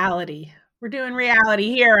the reality. We're doing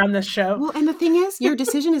reality here on this show. Well, and the thing is, your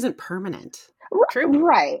decision isn't permanent. True.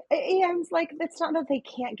 Right. And like, it's not that they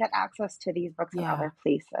can't get access to these books in other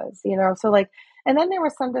places, so like, and then there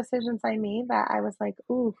were some decisions I made that I was like,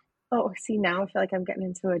 see, now I feel like I'm getting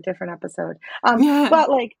into a different episode. But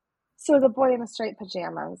like, so The Boy in the Striped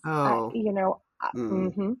Pajamas, I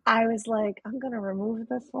was like, I'm going to remove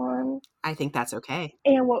this one. I think that's okay.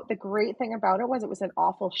 And what the great thing about it was an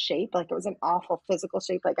awful shape. Like, it was an awful physical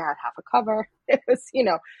shape. Like, I had half a cover. It was,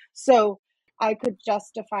 so I could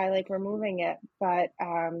justify like removing it. But,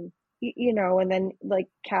 and then like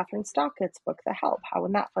Catherine Stockett's book, The Help, how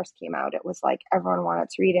when that first came out, it was like everyone wanted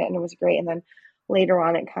to read it and it was great. And then later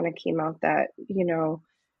on, it kind of came out that,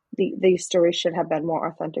 the story should have been more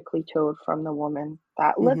authentically told from the woman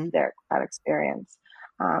that lived that experience.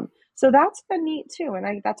 So that's been neat too.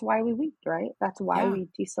 And that's why we weed, right? That's why we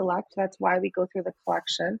deselect. That's why we go through the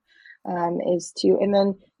collection, is to, and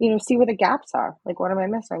then, see where the gaps are. Like, what am I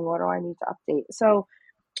missing? What do I need to update? So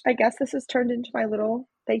I guess this has turned into my little,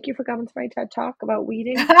 thank you for coming to my TED Talk about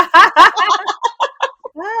weeding.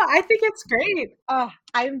 Wow, I think it's great.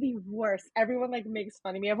 I'm the worst. Everyone like makes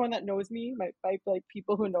fun of me. Everyone that knows me, my like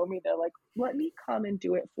people who know me, they're like, "Let me come and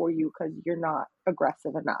do it for you because you're not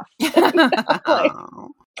aggressive enough." Like,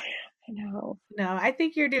 I know. No, I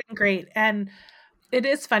think you're doing great. And it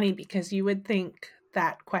is funny because you would think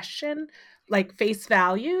that question, like face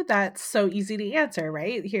value, that's so easy to answer,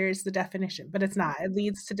 right? Here's the definition, but it's not. It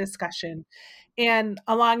leads to discussion. And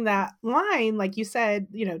along that line, like you said,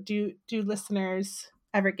 do listeners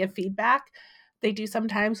ever give feedback? They do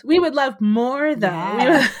sometimes. We would love more, though.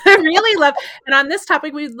 Yes. We would really love. And on this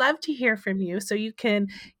topic, we'd love to hear from you. So you can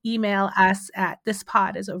email us at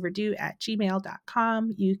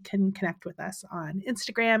thispodisoverdue@gmail.com. You can connect with us on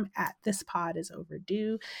Instagram at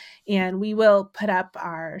thispodisoverdue. And we will put up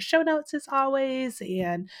our show notes as always.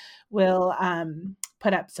 And we'll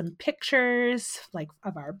put up some pictures like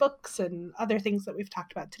of our books and other things that we've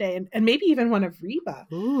talked about today. And maybe even one of Reba.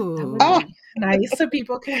 Ooh. That would be nice so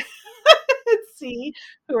people can see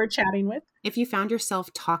who we're chatting with. If you found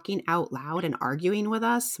yourself talking out loud and arguing with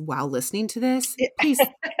us while listening to this, please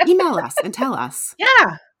email us and tell us.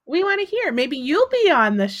 Yeah, we want to hear. Maybe you'll be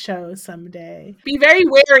on the show someday. Be very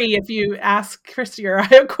wary if you ask Christy or I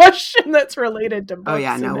a question that's related to books. Oh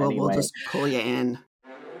yeah, no, we'll just pull you in.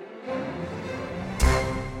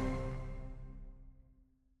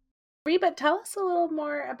 Reba, tell us a little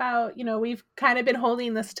more about, we've kind of been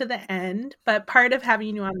holding this to the end, but part of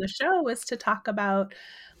having you on the show was to talk about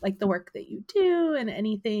like the work that you do and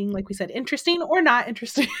anything, like we said, interesting or not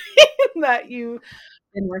interesting that you've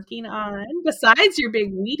been working on besides your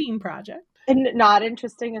big weeding project. And not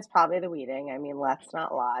interesting is probably the weeding. I mean, let's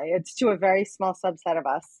not lie. It's to a very small subset of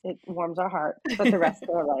us. It warms our heart, but the rest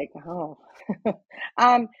are like, oh.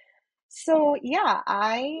 So yeah,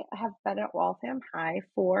 I have been at Waltham High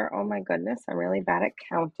for, oh my goodness, I'm really bad at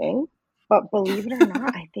counting, but believe it or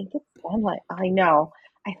not, I think it's been like, I know,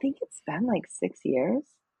 I think it's been like 6 years.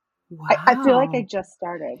 Wow. I feel like I just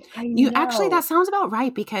started. Actually, that sounds about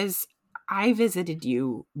right because I visited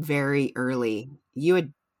you very early. You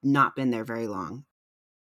had not been there very long.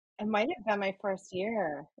 It might have been my first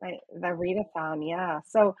year, the Read-A-Thon, yeah.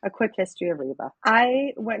 So a quick history of Reba.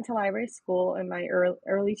 I went to library school in my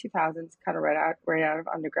early 2000s, kind of right out of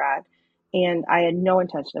undergrad, and I had no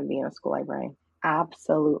intention of being a school librarian.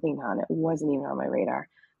 Absolutely none. It wasn't even on my radar.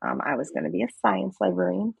 I was going to be a science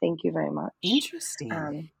librarian. Thank you very much.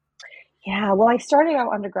 Interesting. Yeah, well, I started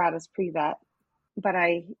out undergrad as pre-vet, but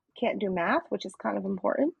I can't do math, which is kind of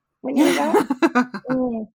important when you're a vet.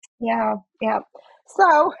 Yeah.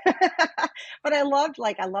 So, but I loved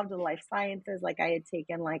the life sciences. Like I had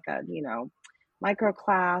taken like a, micro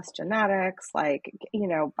class, genetics,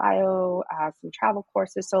 bio, some travel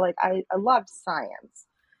courses. So like I loved science.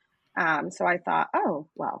 So I thought, oh,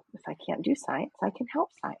 well, if I can't do science, I can help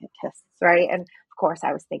scientists, right? And of course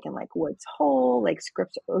I was thinking like Woods Hole, like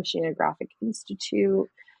Scripps Oceanographic Institute,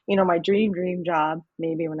 my dream job,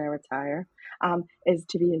 maybe when I retire, is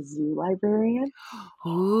to be a zoo librarian.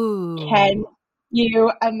 Ooh. Can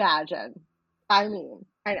you imagine? I mean,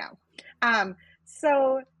 I know.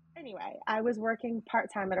 So anyway, I was working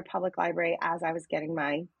part-time at a public library as I was getting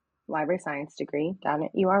my library science degree down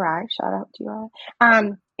at URI. Shout out to URI.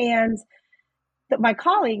 And my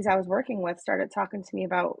colleagues I was working with started talking to me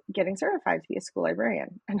about getting certified to be a school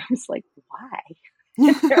librarian. And I was like, why?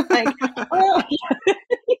 And they're like, oh.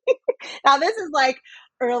 Now this is like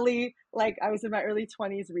early, like I was in my early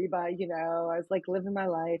 20s, Reba, I was like living my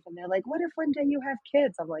life. And they're like, what if one day you have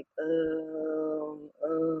kids? I'm like,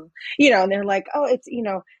 and they're like, oh, it's,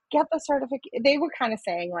 get the certificate. They were kind of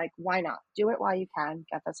saying like, why not? Do it while you can,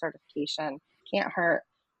 get the certification. Can't hurt.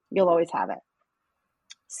 You'll always have it.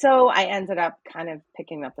 So I ended up kind of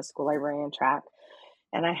picking up the school librarian track.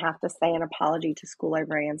 And I have to say an apology to school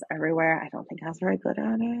librarians everywhere. I don't think I was very good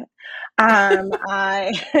at it.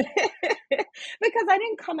 Because I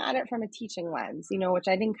didn't come at it from a teaching lens, which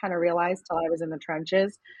I didn't kind of realize till I was in the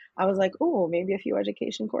trenches. I was like, oh, maybe a few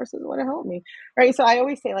education courses would have helped me. Right. So I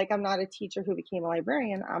always say, like, I'm not a teacher who became a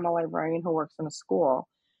librarian. I'm a librarian who works in a school.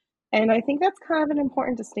 And I think that's kind of an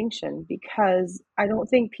important distinction because I don't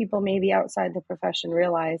think people maybe outside the profession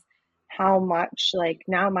realize how much, like,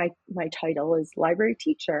 now my title is library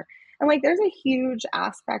teacher. And like, there's a huge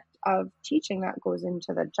aspect of teaching that goes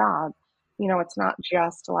into the job. It's not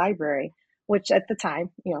just library, which at the time,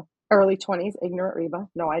 early 20s, ignorant Reba,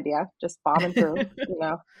 no idea, just bombing through,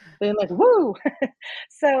 being like, woo.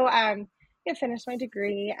 So, I finished my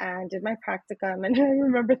degree and did my practicum. And I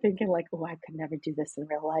remember thinking like, oh, I could never do this in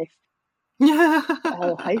real life.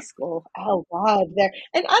 Oh, high school. Oh God. There.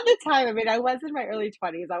 And at the time, I mean, I was in my early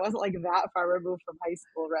 20s. I wasn't like that far removed from high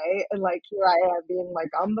school, right? And like here I am being like,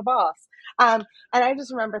 I'm the boss. And I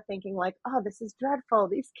just remember thinking like, oh, this is dreadful.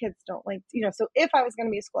 These kids don't like, so if I was going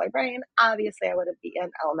to be a school librarian, obviously I would have been an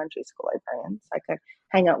elementary school librarian. So I could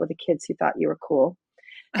hang out with the kids who thought you were cool.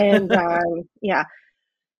 And yeah.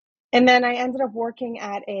 And then I ended up working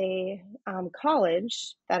at a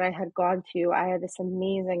college that I had gone to. I had this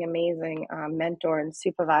amazing mentor and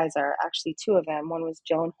supervisor, actually two of them. One was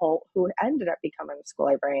Joan Holt, who ended up becoming a school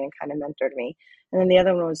librarian and kind of mentored me. And then the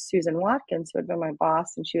other one was Susan Watkins, who had been my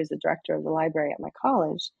boss, and she was the director of the library at my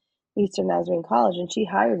college, Eastern Nazarene College. And she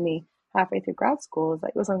hired me halfway through grad school.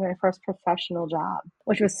 It was like my first professional job,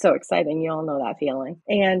 which was so exciting. You all know that feeling.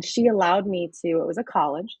 And she allowed me to, it was a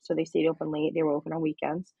college, so they stayed open late. They were open on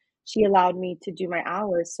weekends. She allowed me to do my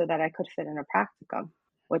hours so that I could fit in a practicum,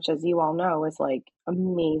 which, as you all know, is like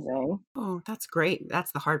amazing. Oh, that's great.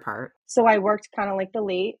 That's the hard part. So I worked kind of like the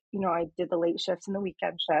late, I did the late shifts and the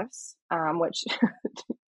weekend shifts, which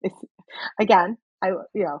again, I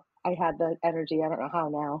had the energy. I don't know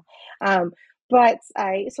how now. But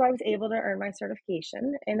I was able to earn my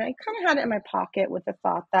certification, and I kind of had it in my pocket with the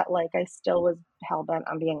thought that like I still was hell bent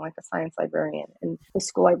on being like a science librarian, and the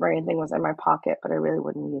school librarian thing was in my pocket, but I really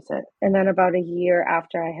wouldn't use it. And then about a year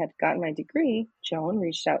after I had gotten my degree, Joan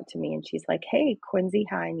reached out to me and she's like, "Hey, Quincy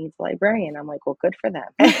High needs a librarian." I'm like, "Well, good for them."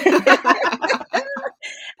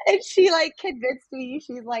 And she like convinced me.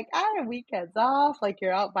 She's like, "I have weekends off. Like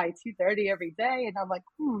you're out by 2:30 every day." And I'm like,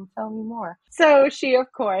 tell me more. So she,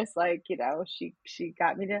 of course, like, she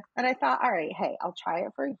got me to, and I thought, all right, hey, I'll try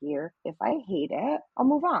it for a year. If I hate it, I'll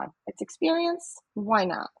move on. It's experience. Why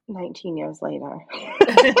not? 19 years later.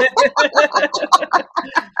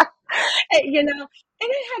 And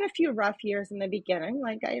I had a few rough years in the beginning.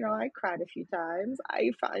 Like, I cried a few times.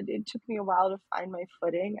 I find it took me a while to find my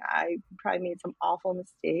footing. I probably made some awful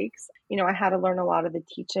mistakes. I had to learn a lot of the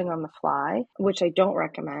teaching on the fly, which I don't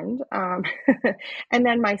recommend. And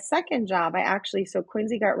then my second job, so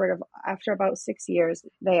Quincy got rid of, after about 6 years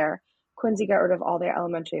there, Quincy got rid of all their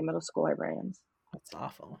elementary and middle school librarians. That's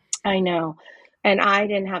awful. I know. And I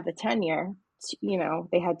didn't have the tenure.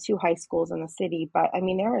 They had 2 high schools in the city, but I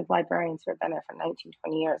mean, there were librarians who had been there for 19,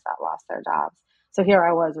 20 years that lost their jobs. So here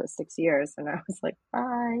I was with 6 years, and I was like,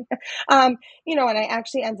 bye. And I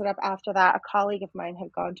actually ended up, after that, a colleague of mine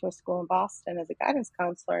had gone to a school in Boston as a guidance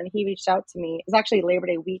counselor, and he reached out to me. It was actually Labor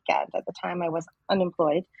Day weekend. At the time I was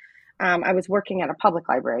unemployed. I was working at a public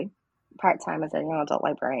library part-time as a young adult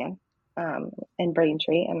librarian in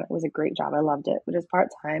Braintree, and it was a great job. I loved it, but it was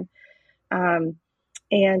part-time.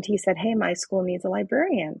 And he said, "Hey, my school needs a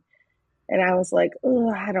librarian." And I was like, "Oh,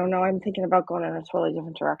 I don't know. I'm thinking about going in a totally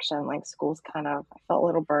different direction. Like schools I felt a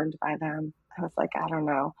little burned by them. I was like, I don't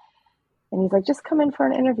know." And he's like, "Just come in for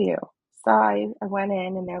an interview." So I went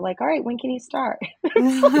in, and they're like, "All right, when can you start?"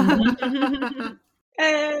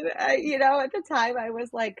 And, at the time I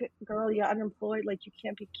was like, "Girl, you're unemployed. Like, you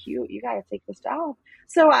can't be cute. You got to take this job."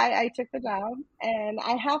 So I took the job, and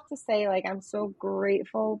I have to say, like, I'm so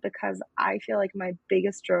grateful because I feel like my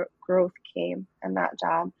biggest growth came in that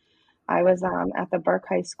job. I was at the Burke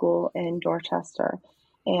High School in Dorchester,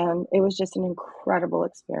 and it was just an incredible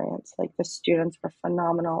experience. Like, the students were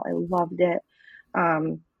phenomenal. I loved it.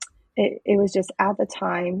 It was just, at the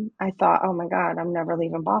time, I thought, oh my God, I'm never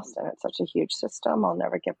leaving Boston. It's such a huge system. I'll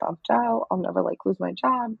never get bumped out. I'll never lose my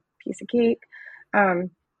job. Piece of cake.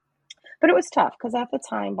 But it was tough because at the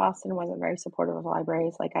time, Boston wasn't very supportive of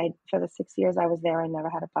libraries. Like for the 6 years I was there, I never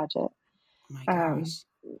had a budget. Oh my gosh.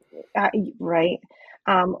 Right.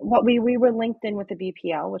 What we were linked in with the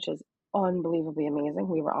BPL, which is unbelievably amazing.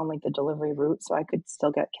 We were on like the delivery route, so I could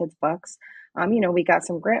still get kids books. We got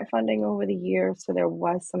some grant funding over the years, so there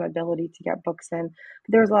was some ability to get books in. But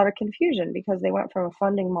there was a lot of confusion because they went from a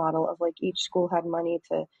funding model of like each school had money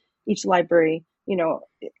to each library.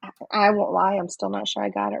 I won't lie, I'm still not sure I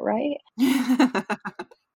got it right.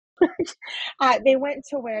 They went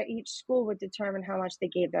to where each school would determine how much they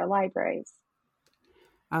gave their libraries.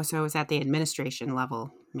 Oh, so it was at the administration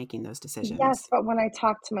level making those decisions. Yes, but when I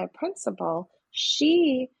talked to my principal,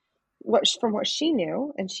 from what she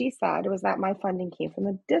knew, and she said, was that my funding came from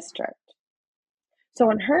the district. So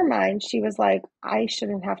in her mind, she was like, I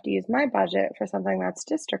shouldn't have to use my budget for something that's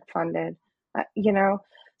district funded,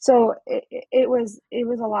 So it was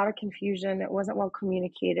a lot of confusion. It wasn't well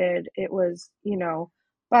communicated. It was,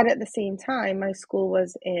 but at the same time, my school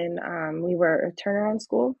was we were a turnaround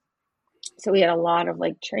school. So we had a lot of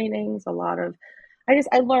like trainings, I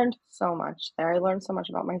learned so much there. I learned so much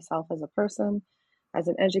about myself as a person, as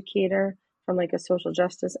an educator, from like a social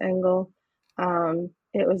justice angle.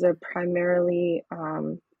 It was a primarily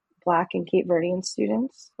Black and Cape Verdean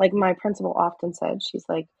students. Like my principal often said, she's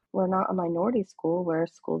like, "We're not a minority school. We're a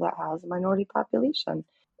school that has a minority population."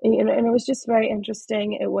 And it was just very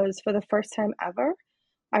interesting. It was, for the first time ever,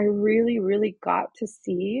 I really, really got to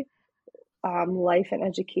see life and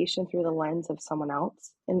education through the lens of someone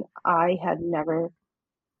else. And I had never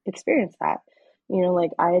experienced that.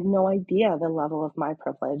 Like I had no idea the level of my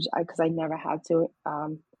privilege because I never had to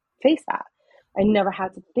face that. I never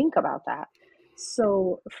had to think about that.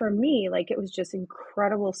 So for me, like it was just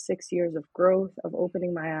incredible 6 years of growth, of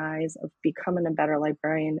opening my eyes, of becoming a better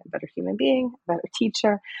librarian, a better human being, a better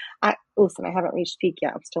teacher. Listen, I haven't reached peak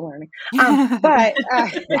yet. I'm still learning. But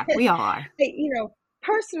Yeah, we all are.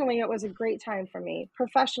 Personally, it was a great time for me.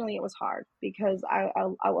 Professionally, it was hard because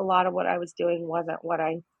a lot of what I was doing wasn't what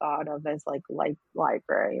I thought of as like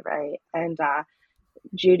library, right? And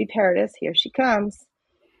Judy Paradis, here she comes.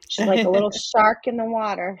 She's like a little shark in the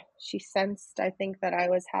water. She sensed, I think, that I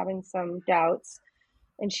was having some doubts.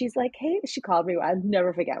 And she's like, hey, she called me. I'll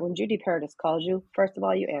never forget. When Judy Paradis calls you, first of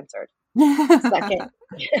all, you answered.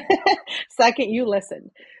 Second, you listened.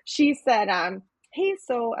 She said, hey,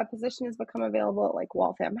 so a position has become available at like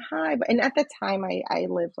Waltham High. And at the time, I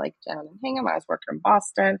lived like down in Hingham. I was working in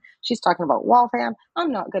Boston. She's talking about Waltham.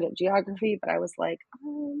 I'm not good at geography, but I was like,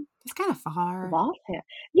 it's kind of far. Waltham.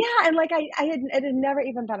 Yeah. And like it had never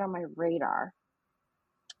even been on my radar.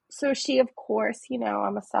 So she, of course,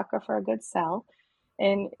 I'm a sucker for a good sell.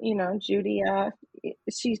 And, Judy,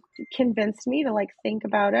 she convinced me to like think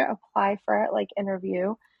about it, apply for it, like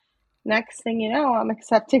interview. Next thing you know, I'm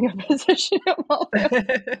accepting a position at Waltham.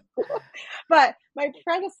 But my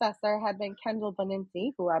predecessor had been Kendall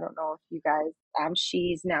Beninzi, who I don't know if you guys,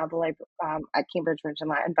 she's now the librarian at Cambridge Virgin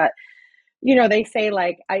Latin, but they say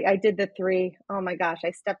like, I did the 3. Oh my gosh, I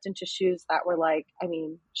stepped into shoes that were like,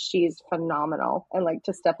 she's phenomenal. And like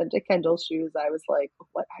to step into Kendall's shoes, I was like,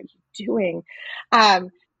 what are you doing?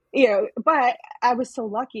 But I was so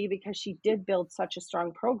lucky because she did build such a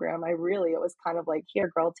strong program. It was kind of like, here,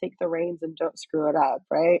 girl, take the reins and don't screw it up.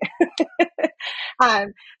 Right.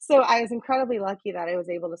 So I was incredibly lucky that I was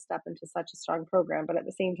able to step into such a strong program. But at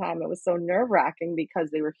the same time, it was so nerve-wracking because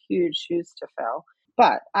they were huge shoes to fill.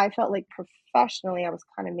 But I felt like professionally, I was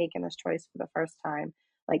kind of making this choice for the first time,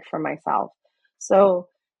 like for myself. So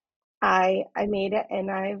I made it, and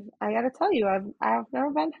I got to tell you, I've never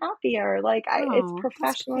been happier. Like it's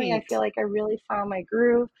professionally, I feel like I really found my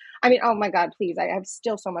groove. Oh my God, please! I have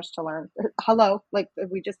still so much to learn. Hello, like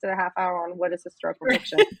we just did a half hour on what is historical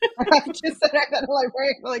fiction. I've just said I've been a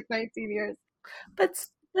librarian for like 19 years. But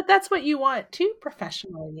that's what you want too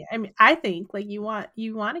professionally. I think like you want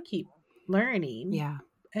to keep learning. Yeah.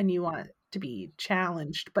 And you want to be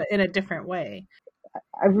challenged, but in a different way.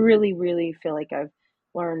 I really, really feel like I've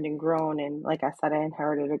learned and grown. And like I said, I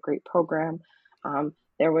inherited a great program.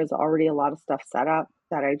 There was already a lot of stuff set up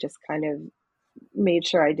that I just kind of made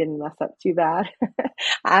sure I didn't mess up too bad.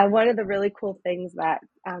 One of the really cool things that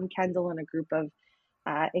Kendall and a group of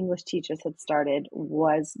English teachers had started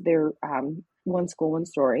was their One School, One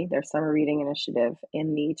Story, their summer reading initiative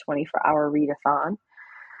in the 24-hour Read-A-Thon,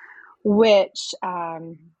 which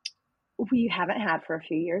we haven't had for a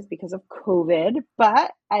few years because of COVID,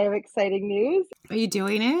 but I have exciting news. Are you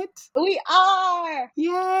doing it? We are!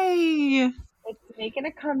 Yay! It's making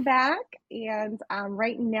a comeback, and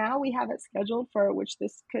right now we have it scheduled for, which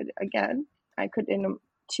this could, again, I could in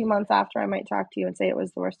 2 months after I might talk to you and say it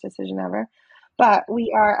was the worst decision ever, but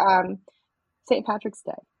we are St. Patrick's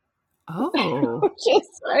Day. Oh.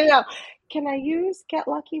 I know. Can I use Get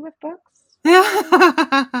Lucky with books? They're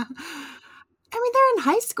in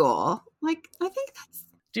high school. Like, I think that's...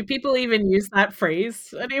 Do people even use that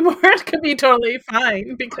phrase anymore? It could be totally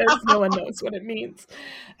fine because no one knows what it means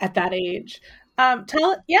at that age.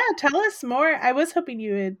 Tell us more. I was hoping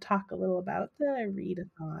you would talk a little about the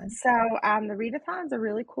Read-A-Thon. So the Read-A-Thon is a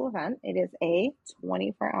really cool event. It is a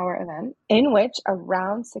 24-hour event in which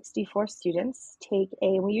around 64 students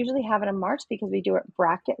we usually have it in March because we do it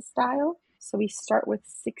bracket style. So we start with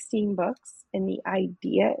 16 books, and the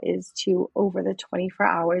idea is to, over the 24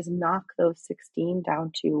 hours, knock those 16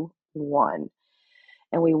 down to 1.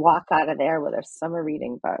 And we walk out of there with our summer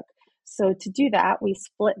reading book. So to do that, we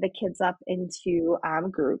split the kids up into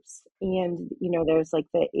groups, and there's like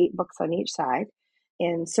the 8 books on each side.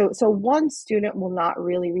 And so one student will not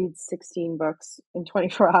really read 16 books in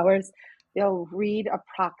 24 hours. They'll read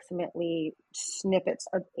approximately snippets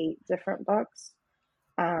of 8 different books.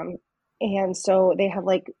 And so they have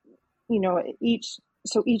like, each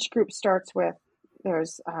group starts with,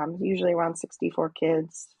 there's usually around 64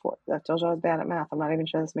 kids. That tells you I was bad at math. I'm not even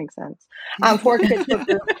sure this makes sense. 4 kids per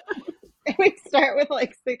group. And we start with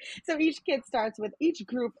like 6. So each kid starts with, each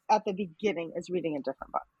group at the beginning is reading a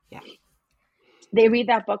different book. Yeah. They read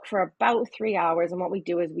that book for about 3 hours. And what we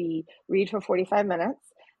do is we read for 45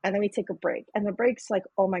 minutes and then we take a break. And the break's like,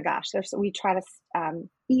 oh my gosh. We try to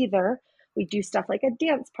either we do stuff like a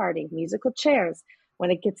dance party, musical chairs. when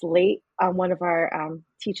it gets late, one of our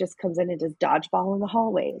teachers comes in and does dodgeball in the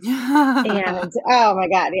hallways. And oh my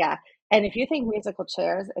God, yeah. And if you think musical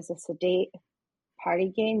chairs is a sedate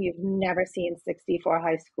party game, you've never seen 64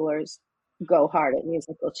 high schoolers go hard at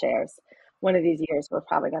musical chairs. One of these years, we're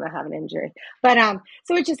probably going to have an injury. But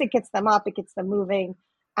so it gets them up, it gets them moving.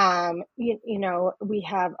 We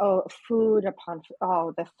have food upon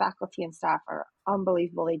the faculty and staff are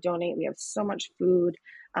unbelievable. They donate. We have so much food.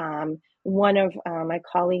 One of my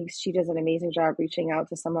colleagues, she does an amazing job reaching out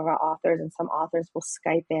to some of our authors, and some authors will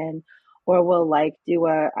Skype in or will like do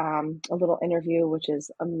a little interview, which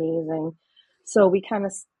is amazing. So we kind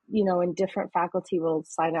of, and different faculty will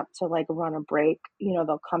sign up to like run a break.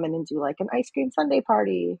 They'll come in and do like an ice cream sundae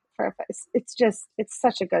party. It's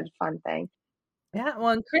such a good fun thing. Yeah, well,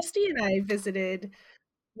 and Christy and I visited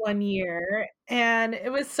one year, and it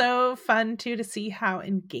was so fun too to see how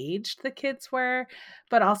engaged the kids were,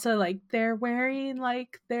 but also like they're wearing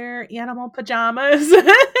like their animal pajamas and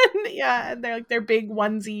they're like their big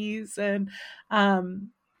onesies, and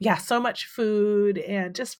so much food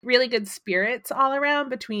and just really good spirits all around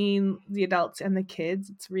between the adults and the kids.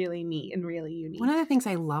 It's really neat and really unique. One of the things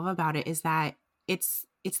I love about it is that it's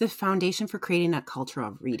the foundation for creating a culture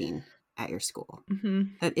of reading at your school. Mm-hmm.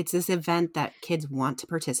 That it's this event that kids want to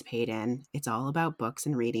participate in. It's all about books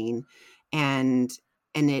and reading, and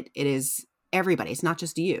it is everybody. It's not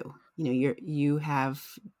just you. You have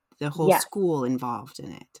the whole school involved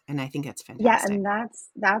in it, and I think that's fantastic. Yeah, and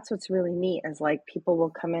that's what's really neat is like people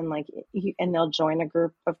will come in and they'll join a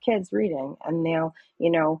group of kids reading, and they'll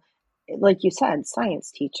like you said,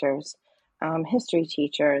 science teachers, history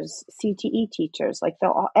teachers, CTE teachers, like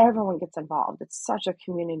everyone gets involved. It's such a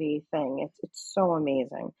community thing. It's so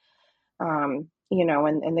amazing.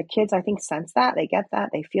 And the kids, I think, sense that, they get that,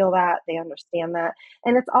 they feel that, they understand that.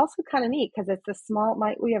 And it's also kind of neat because it's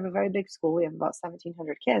we have a very big school. We have about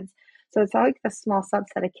 1,700 kids. So it's like a small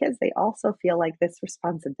subset of kids. They also feel like this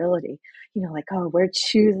responsibility, like, oh, we're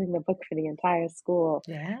choosing the book for the entire school.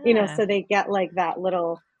 Yeah. So they get like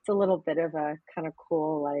it's a little bit of a kind of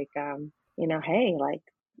cool, like, hey, like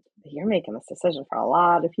you're making this decision for a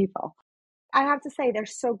lot of people. I have to say they're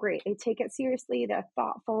so great. They take it seriously. They're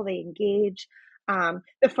thoughtful. They engage.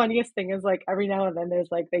 The funniest thing is like every now and then there's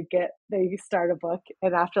like they start a book,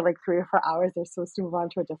 and after like 3 or 4 hours they're supposed to move on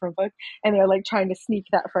to a different book, and they're like trying to sneak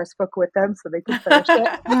that first book with them so they can finish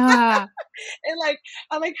it. And like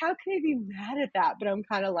I'm like, how can I be mad at that? But I'm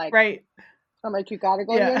kind of like, right. I'm like, you gotta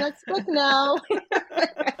go to your next book now.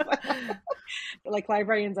 Like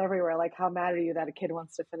librarians everywhere, like how mad are you that a kid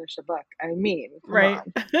wants to finish a book? I mean, come on.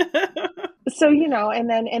 So, and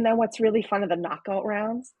then what's really fun are the knockout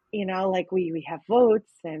rounds, like we have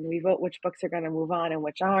votes and we vote which books are going to move on and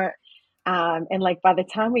which aren't. And like by the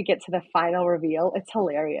time we get to the final reveal, it's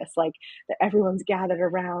hilarious. Like everyone's gathered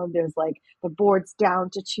around. There's like the board's down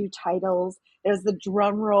to 2 titles. There's the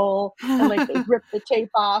drum roll, and like they rip the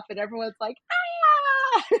tape off, and everyone's like,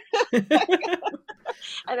 ah!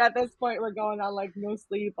 And at this point, we're going on like no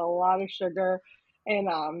sleep, a lot of sugar,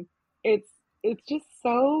 and it's just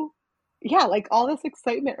so. Yeah, like all this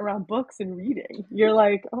excitement around books and reading. You're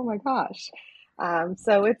like, oh my gosh.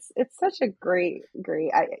 So it's such a great,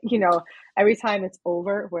 every time it's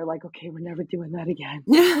over, we're like, okay, we're never doing that again.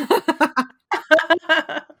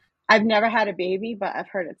 I've never had a baby, but I've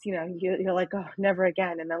heard it's, you're like, oh, never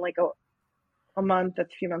again. And then like a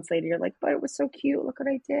few months later, you're like, but it was so cute. Look what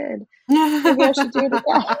I did. Maybe I should do it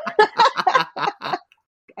again.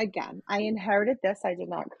 Again, I inherited this. I did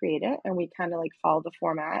not create it. And we kind of like followed the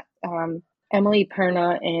format. Emily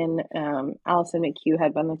Perna and Allison McHugh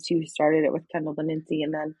had been the 2 who started it with Kendall Beninzi,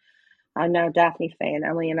 and then now Daphne Faye and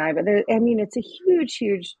Emily and I. But it's a huge,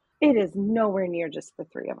 it is nowhere near just the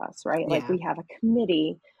 3 of us, right? Yeah. Like we have a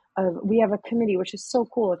committee which is so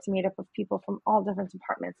cool. It's made up of people from all different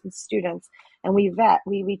departments and students, and we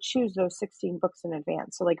choose those 16 books in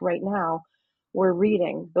advance. So like right now, we're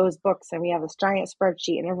reading those books and we have this giant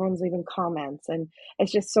spreadsheet and everyone's leaving comments, and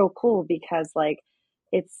it's just so cool because like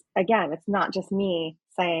it's not just me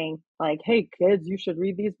saying like, hey kids, you should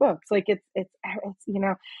read these books. Like it's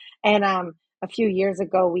and a few years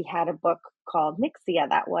ago we had a book called Nixia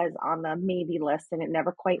that was on the maybe list and it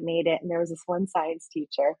never quite made it, and there was this one science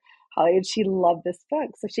teacher, Holly, and she loved this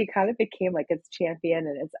book. So she kind of became like its champion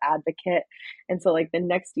and its advocate. And so like the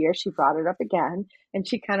next year she brought it up again and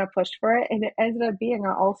she kind of pushed for it, and it ended up being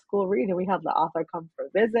our all school read. And we had the author come for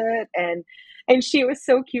a visit, and she was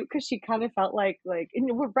so cute because she kind of felt like, and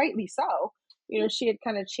rightly so, she had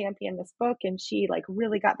kind of championed this book, and she like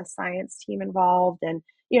really got the science team involved. And,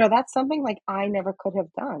 that's something like I never could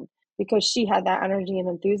have done because she had that energy and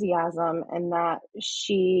enthusiasm, and that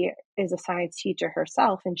she is a science teacher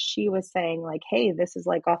herself. And she was saying like, hey, this is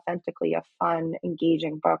like authentically a fun,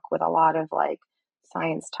 engaging book with a lot of like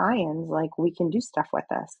science tie-ins. Like we can do stuff with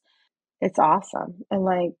this. It's awesome. And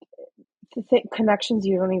like connections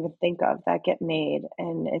you don't even think of that get made,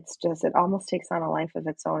 and it's just, it almost takes on a life of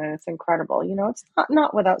its own, and it's incredible. It's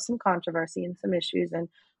not without some controversy and some issues. And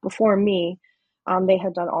before me, they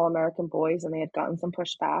had done All American Boys, and they had gotten some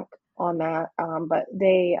pushback on that. But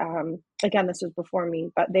they, again, this was before me,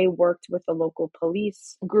 but they worked with the local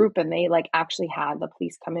police group, and they like actually had the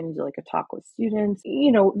police come in and do like a talk with students.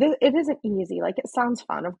 It isn't easy. Like it sounds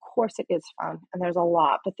fun. Of course it is fun. And there's a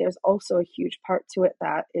lot, but there's also a huge part to it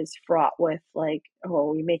that is fraught with like, oh, are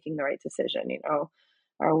we making the right decision?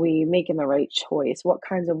 Are we making the right choice? What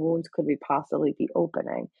kinds of wounds could we possibly be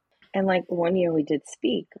opening? And like one year we did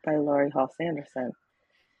Speak by Laurie Hall Sanderson.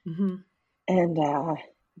 Mm-hmm. And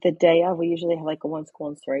the day of, we usually have like a One School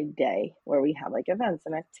and Story day where we have like events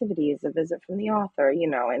and activities, a visit from the author,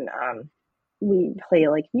 and we play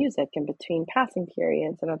like music in between passing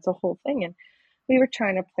periods, and it's a whole thing. And we were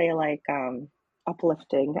trying to play like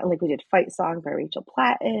uplifting, like we did Fight Song by Rachel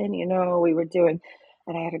Platten, we were doing,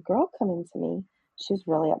 and I had a girl come into me. She was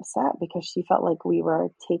really upset because she felt like we were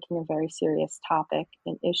taking a very serious topic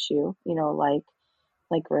and issue, like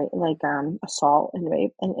assault and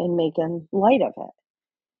rape, and making light of it,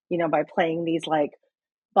 by playing these like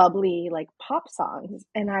bubbly like pop songs.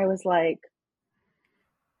 And I was like,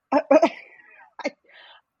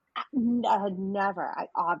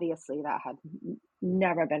 obviously that had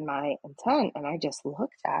never been my intent. And I just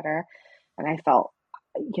looked at her and I felt,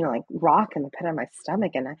 like rock in the pit of my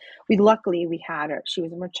stomach. And luckily we had her, she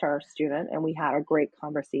was a mature student, and we had a great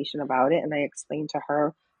conversation about it. And I explained to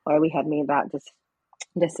her why we had made that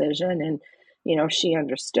decision. And, she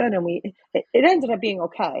understood, and it ended up being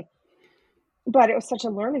okay. But it was such a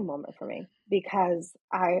learning moment for me, because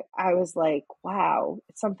I was like, wow,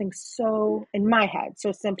 it's something so in my head,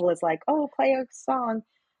 so simple as like, oh, play a song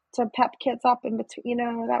to pep kids up in between,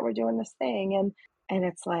 that we're doing this thing. And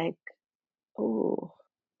it's like, oh,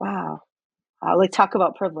 wow. Like talk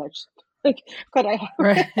about privilege. Like, could I have,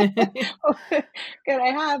 Right. could I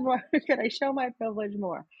have more, could I show my privilege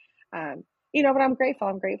more? But I'm grateful.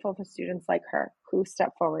 I'm grateful for students like her who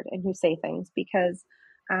step forward and who say things, because,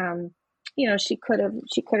 she could have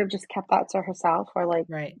just kept that to herself, or like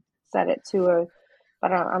Right. said it to her.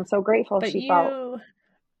 But I'm so grateful But she felt.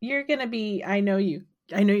 You're going to be, I know you're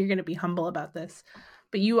going to be humble about this,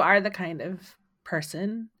 but you are the kind of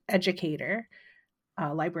person, educator,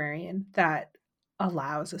 librarian that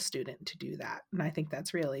allows a student to do that. And I think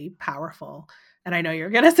that's really powerful. And I know you're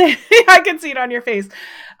going to say, I can see it on your face,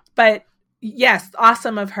 but yes,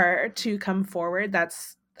 awesome of her to come forward. That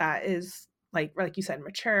is like you said,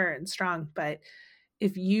 mature and strong. But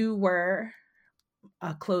if you were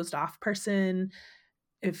a closed off person,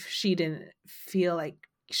 if she didn't feel like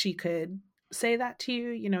she could say that to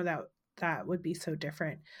you, that would be so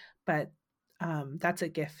different. But that's a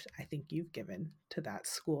gift I think you've given to that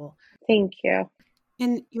school. Thank you.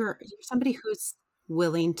 And you're somebody who's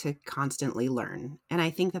willing to constantly learn. And I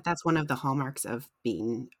think that that's one of the hallmarks of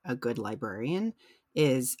being a good librarian,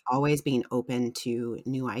 is always being open to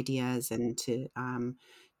new ideas and to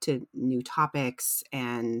new topics,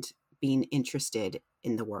 and being interested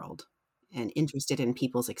in the world and interested in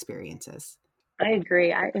people's experiences. I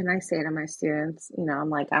agree. And I say to my students, I'm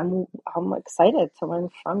like, I'm excited to learn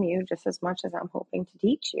from you just as much as I'm hoping to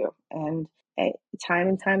teach you. And time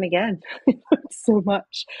and time again, so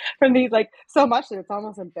much from these, like so much that it's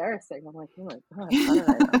almost embarrassing. I'm like, oh my gosh, how did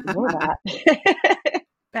I not know that?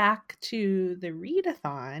 Back to the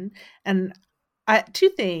Read-A-Thon, and two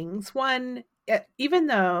things. One, even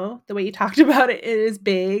though the way you talked about it is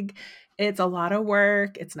big, it's a lot of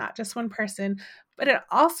work. It's not just one person, but it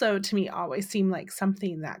also, to me, always seemed like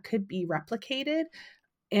something that could be replicated.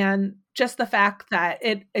 And just the fact that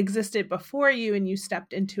it existed before you and you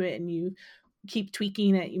stepped into it and you keep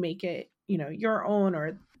tweaking it, you make it, your own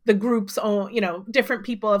or the group's own, different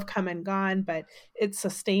people have come and gone, but it's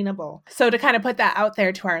sustainable. So to kind of put that out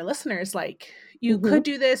there to our listeners, like you could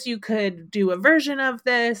do this, you could do a version of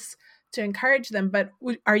this to encourage them, but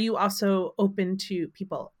are you also open to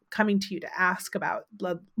people coming to you to ask about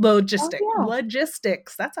logistics? Oh, yeah.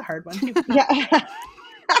 Logistics, that's a hard one too. Yeah.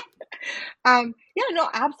 Yeah, no,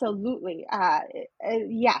 absolutely.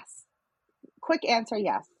 Yes. Quick answer,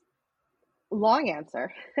 yes. Long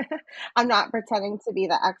answer. I'm not pretending to be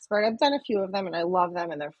the expert. I've done a few of them and I love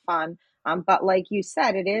them and they're fun. But like you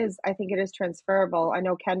said, I think it is transferable. I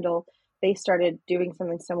know Kendall, they started doing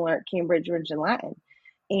something similar at Cambridge Ridge and Latin.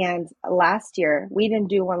 And last year, we didn't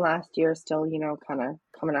do one last year, still, kind of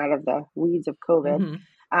coming out of the weeds of COVID.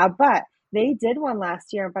 But they did one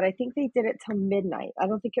last year, but I think they did it till midnight. I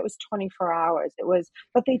don't think it was 24 hours.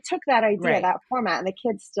 But they took that idea, Right. that format, and the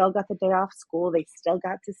kids still got the day off school. They still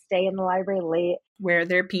got to stay in the library late. Wear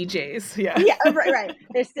their PJs. Yeah. Yeah, right.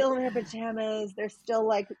 They're still in their pajamas. They're still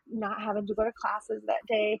like not having to go to classes that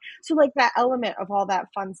day. So like that element of all that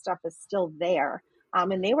fun stuff is still there.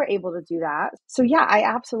 And they were able to do that. So yeah, I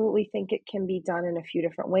absolutely think it can be done in a few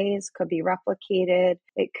different ways. Could be replicated.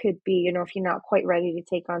 It could be, if you're not quite ready to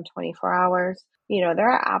take on 24 hours, there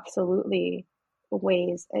are absolutely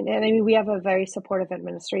ways. And I mean, we have a very supportive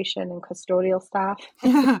administration and custodial staff.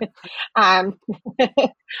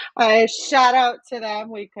 I shout out to them.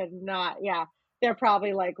 We could not. Yeah. They're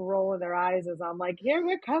probably like rolling their eyes as I'm like, here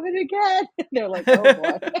we're coming again. They're like, oh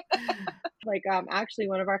boy. Like, actually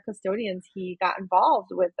one of our custodians, he got involved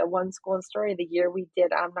with the One School in Story the year we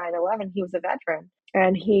did on 9/11. He was a veteran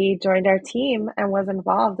and he joined our team and was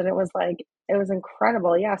involved. And it was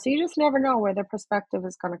incredible. Yeah. So you just never know where the perspective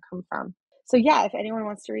is going to come from. So yeah, if anyone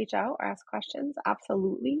wants to reach out or ask questions,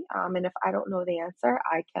 absolutely. And if I don't know the answer,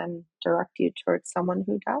 I can direct you towards someone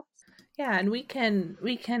who does. Yeah, and we can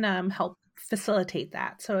help facilitate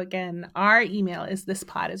that. So again, our email is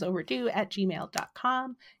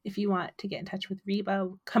thispodisoverdue@gmail.com. If you want to get in touch with Reba,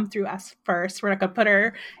 come through us first. We're not going to put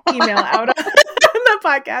her email out on the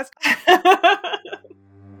podcast.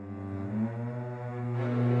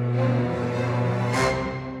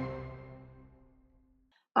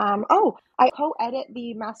 I co-edit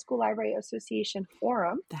the Mass School Library Association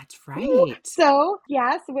forum. That's right. So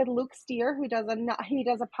yes, with Luke Steer, who does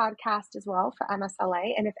a podcast as well for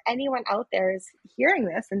MSLA. And if anyone out there is hearing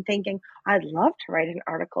this and thinking, I'd love to write an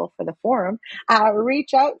article for the forum,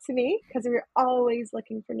 reach out to me because we're always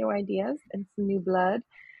looking for new ideas and some new blood.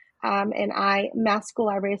 Mass School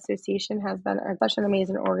Library Association has been such an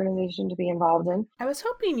amazing organization to be involved in. I was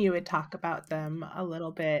hoping you would talk about them a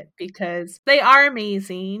little bit because they are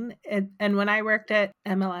amazing. And when I worked at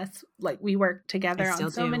MLS, like we worked together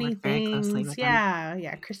on so many things.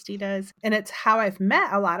 Yeah, Christy does. And it's how I've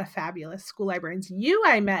met a lot of fabulous school librarians.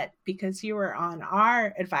 I met because you were on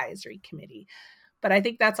our advisory committee. But I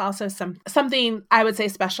think that's also something I would say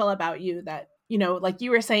special about you that, like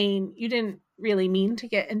you were saying, you didn't really mean to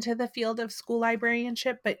get into the field of school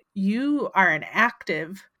librarianship, but you are an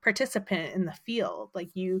active participant in the field.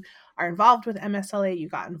 Like you are involved with MSLA, you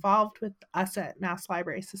got involved with us at Mass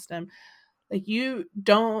Library System. Like you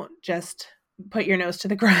don't just put your nose to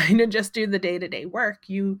the grind and just do the day-to-day work.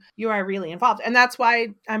 You are really involved. And that's why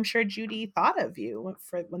I'm sure Judy thought of you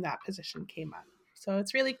for when that position came up. So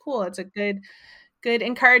it's really cool. It's a good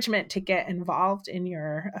encouragement to get involved in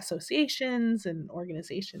your associations and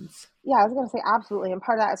organizations. Yeah, I was going to say absolutely. And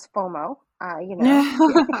part of that is FOMO. I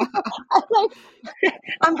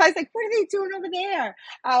was like, what are they doing over there?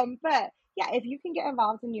 But yeah, if you can get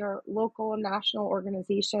involved in your local and national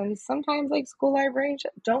organizations, sometimes like school librarians,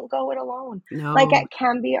 don't go it alone. No. Like it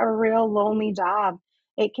can be a real lonely job.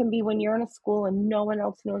 It can be when you're in a school and no one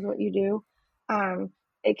else knows what you do.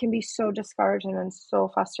 It can be so discouraging and so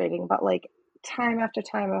frustrating, but like time after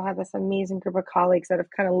time, I've had this amazing group of colleagues that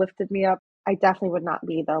have kind of lifted me up. I definitely would not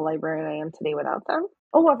be the librarian I am today without them.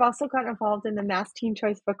 Oh, I've also gotten involved in the Mass Teen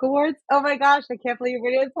Choice Book Awards. Oh my gosh, I can't believe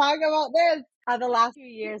we didn't talk about this. The last few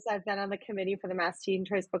years, I've been on the committee for the Mass Teen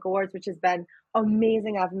Choice Book Awards, which has been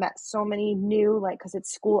amazing. I've met so many new, because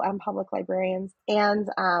it's school and public librarians. And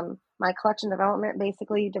my collection development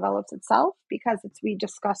basically develops itself because we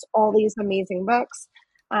discuss all these amazing books.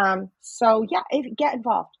 So yeah, get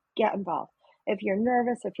involved. If you're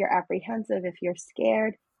nervous, if you're apprehensive, if you're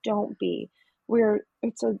scared, don't be.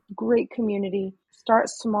 It's a great community. Start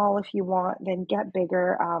small if you want, then get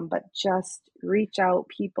bigger. But just reach out.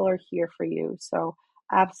 People are here for you. So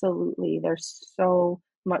absolutely, there's so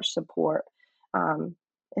much support in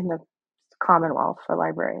the Commonwealth for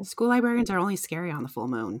librarians. School librarians are only scary on the full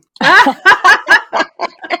moon.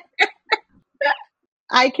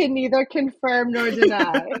 I can neither confirm nor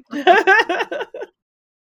deny.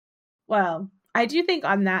 Well, I do think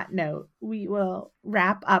on that note, we will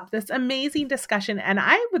wrap up this amazing discussion. And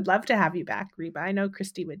I would love to have you back, Reba. I know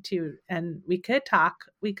Christy would too. And we could talk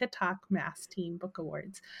Mass Teen Book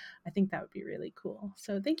Awards. I think that would be really cool.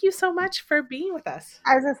 So thank you so much for being with us.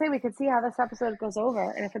 I was going to say, we could see how this episode goes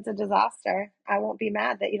over. And if it's a disaster, I won't be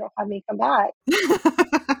mad that you don't have me come back.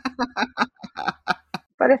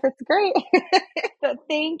 But if it's great, so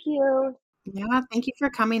thank you. Yeah, thank you for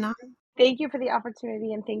coming on. Thank you for the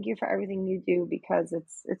opportunity and thank you for everything you do because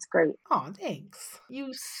it's great. Oh, thanks.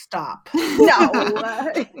 You stop. No.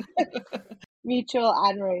 Mutual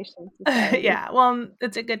Admiration Society. Yeah, well,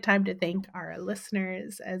 it's a good time to thank our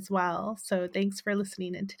listeners as well. So thanks for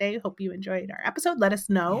listening in today. Hope you enjoyed our episode. Let us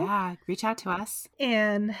know. Yeah, reach out to us.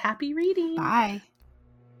 And happy reading. Bye.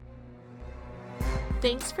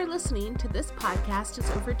 Thanks for listening to This Podcast is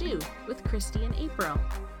Overdue with Christy and April.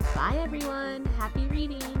 Bye, everyone. Happy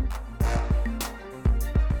reading.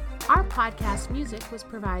 Our podcast music was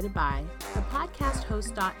provided by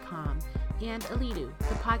thepodcasthost.com and Alidu,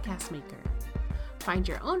 the podcast maker. Find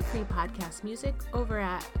your own free podcast music over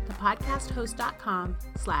at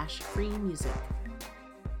thepodcasthost.com/free music.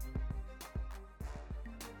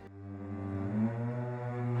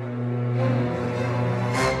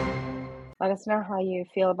 Let us know how you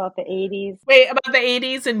feel about the 80s. Wait, about the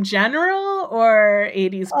 80s in general or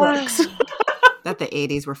 80s books? That the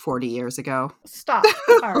 80s were 40 years ago. Stop.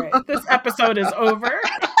 All right. This episode is over.